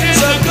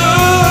intentions are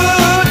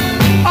good.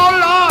 Oh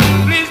Lord,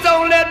 please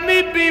don't let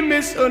me be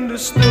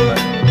misunderstood.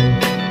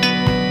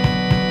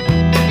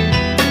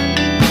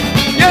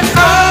 Yes,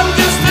 I'm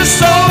just a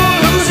soul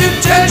whose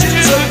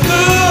intentions are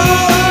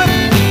good.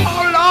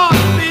 Oh Lord,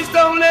 please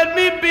don't let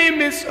me be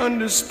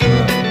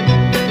misunderstood.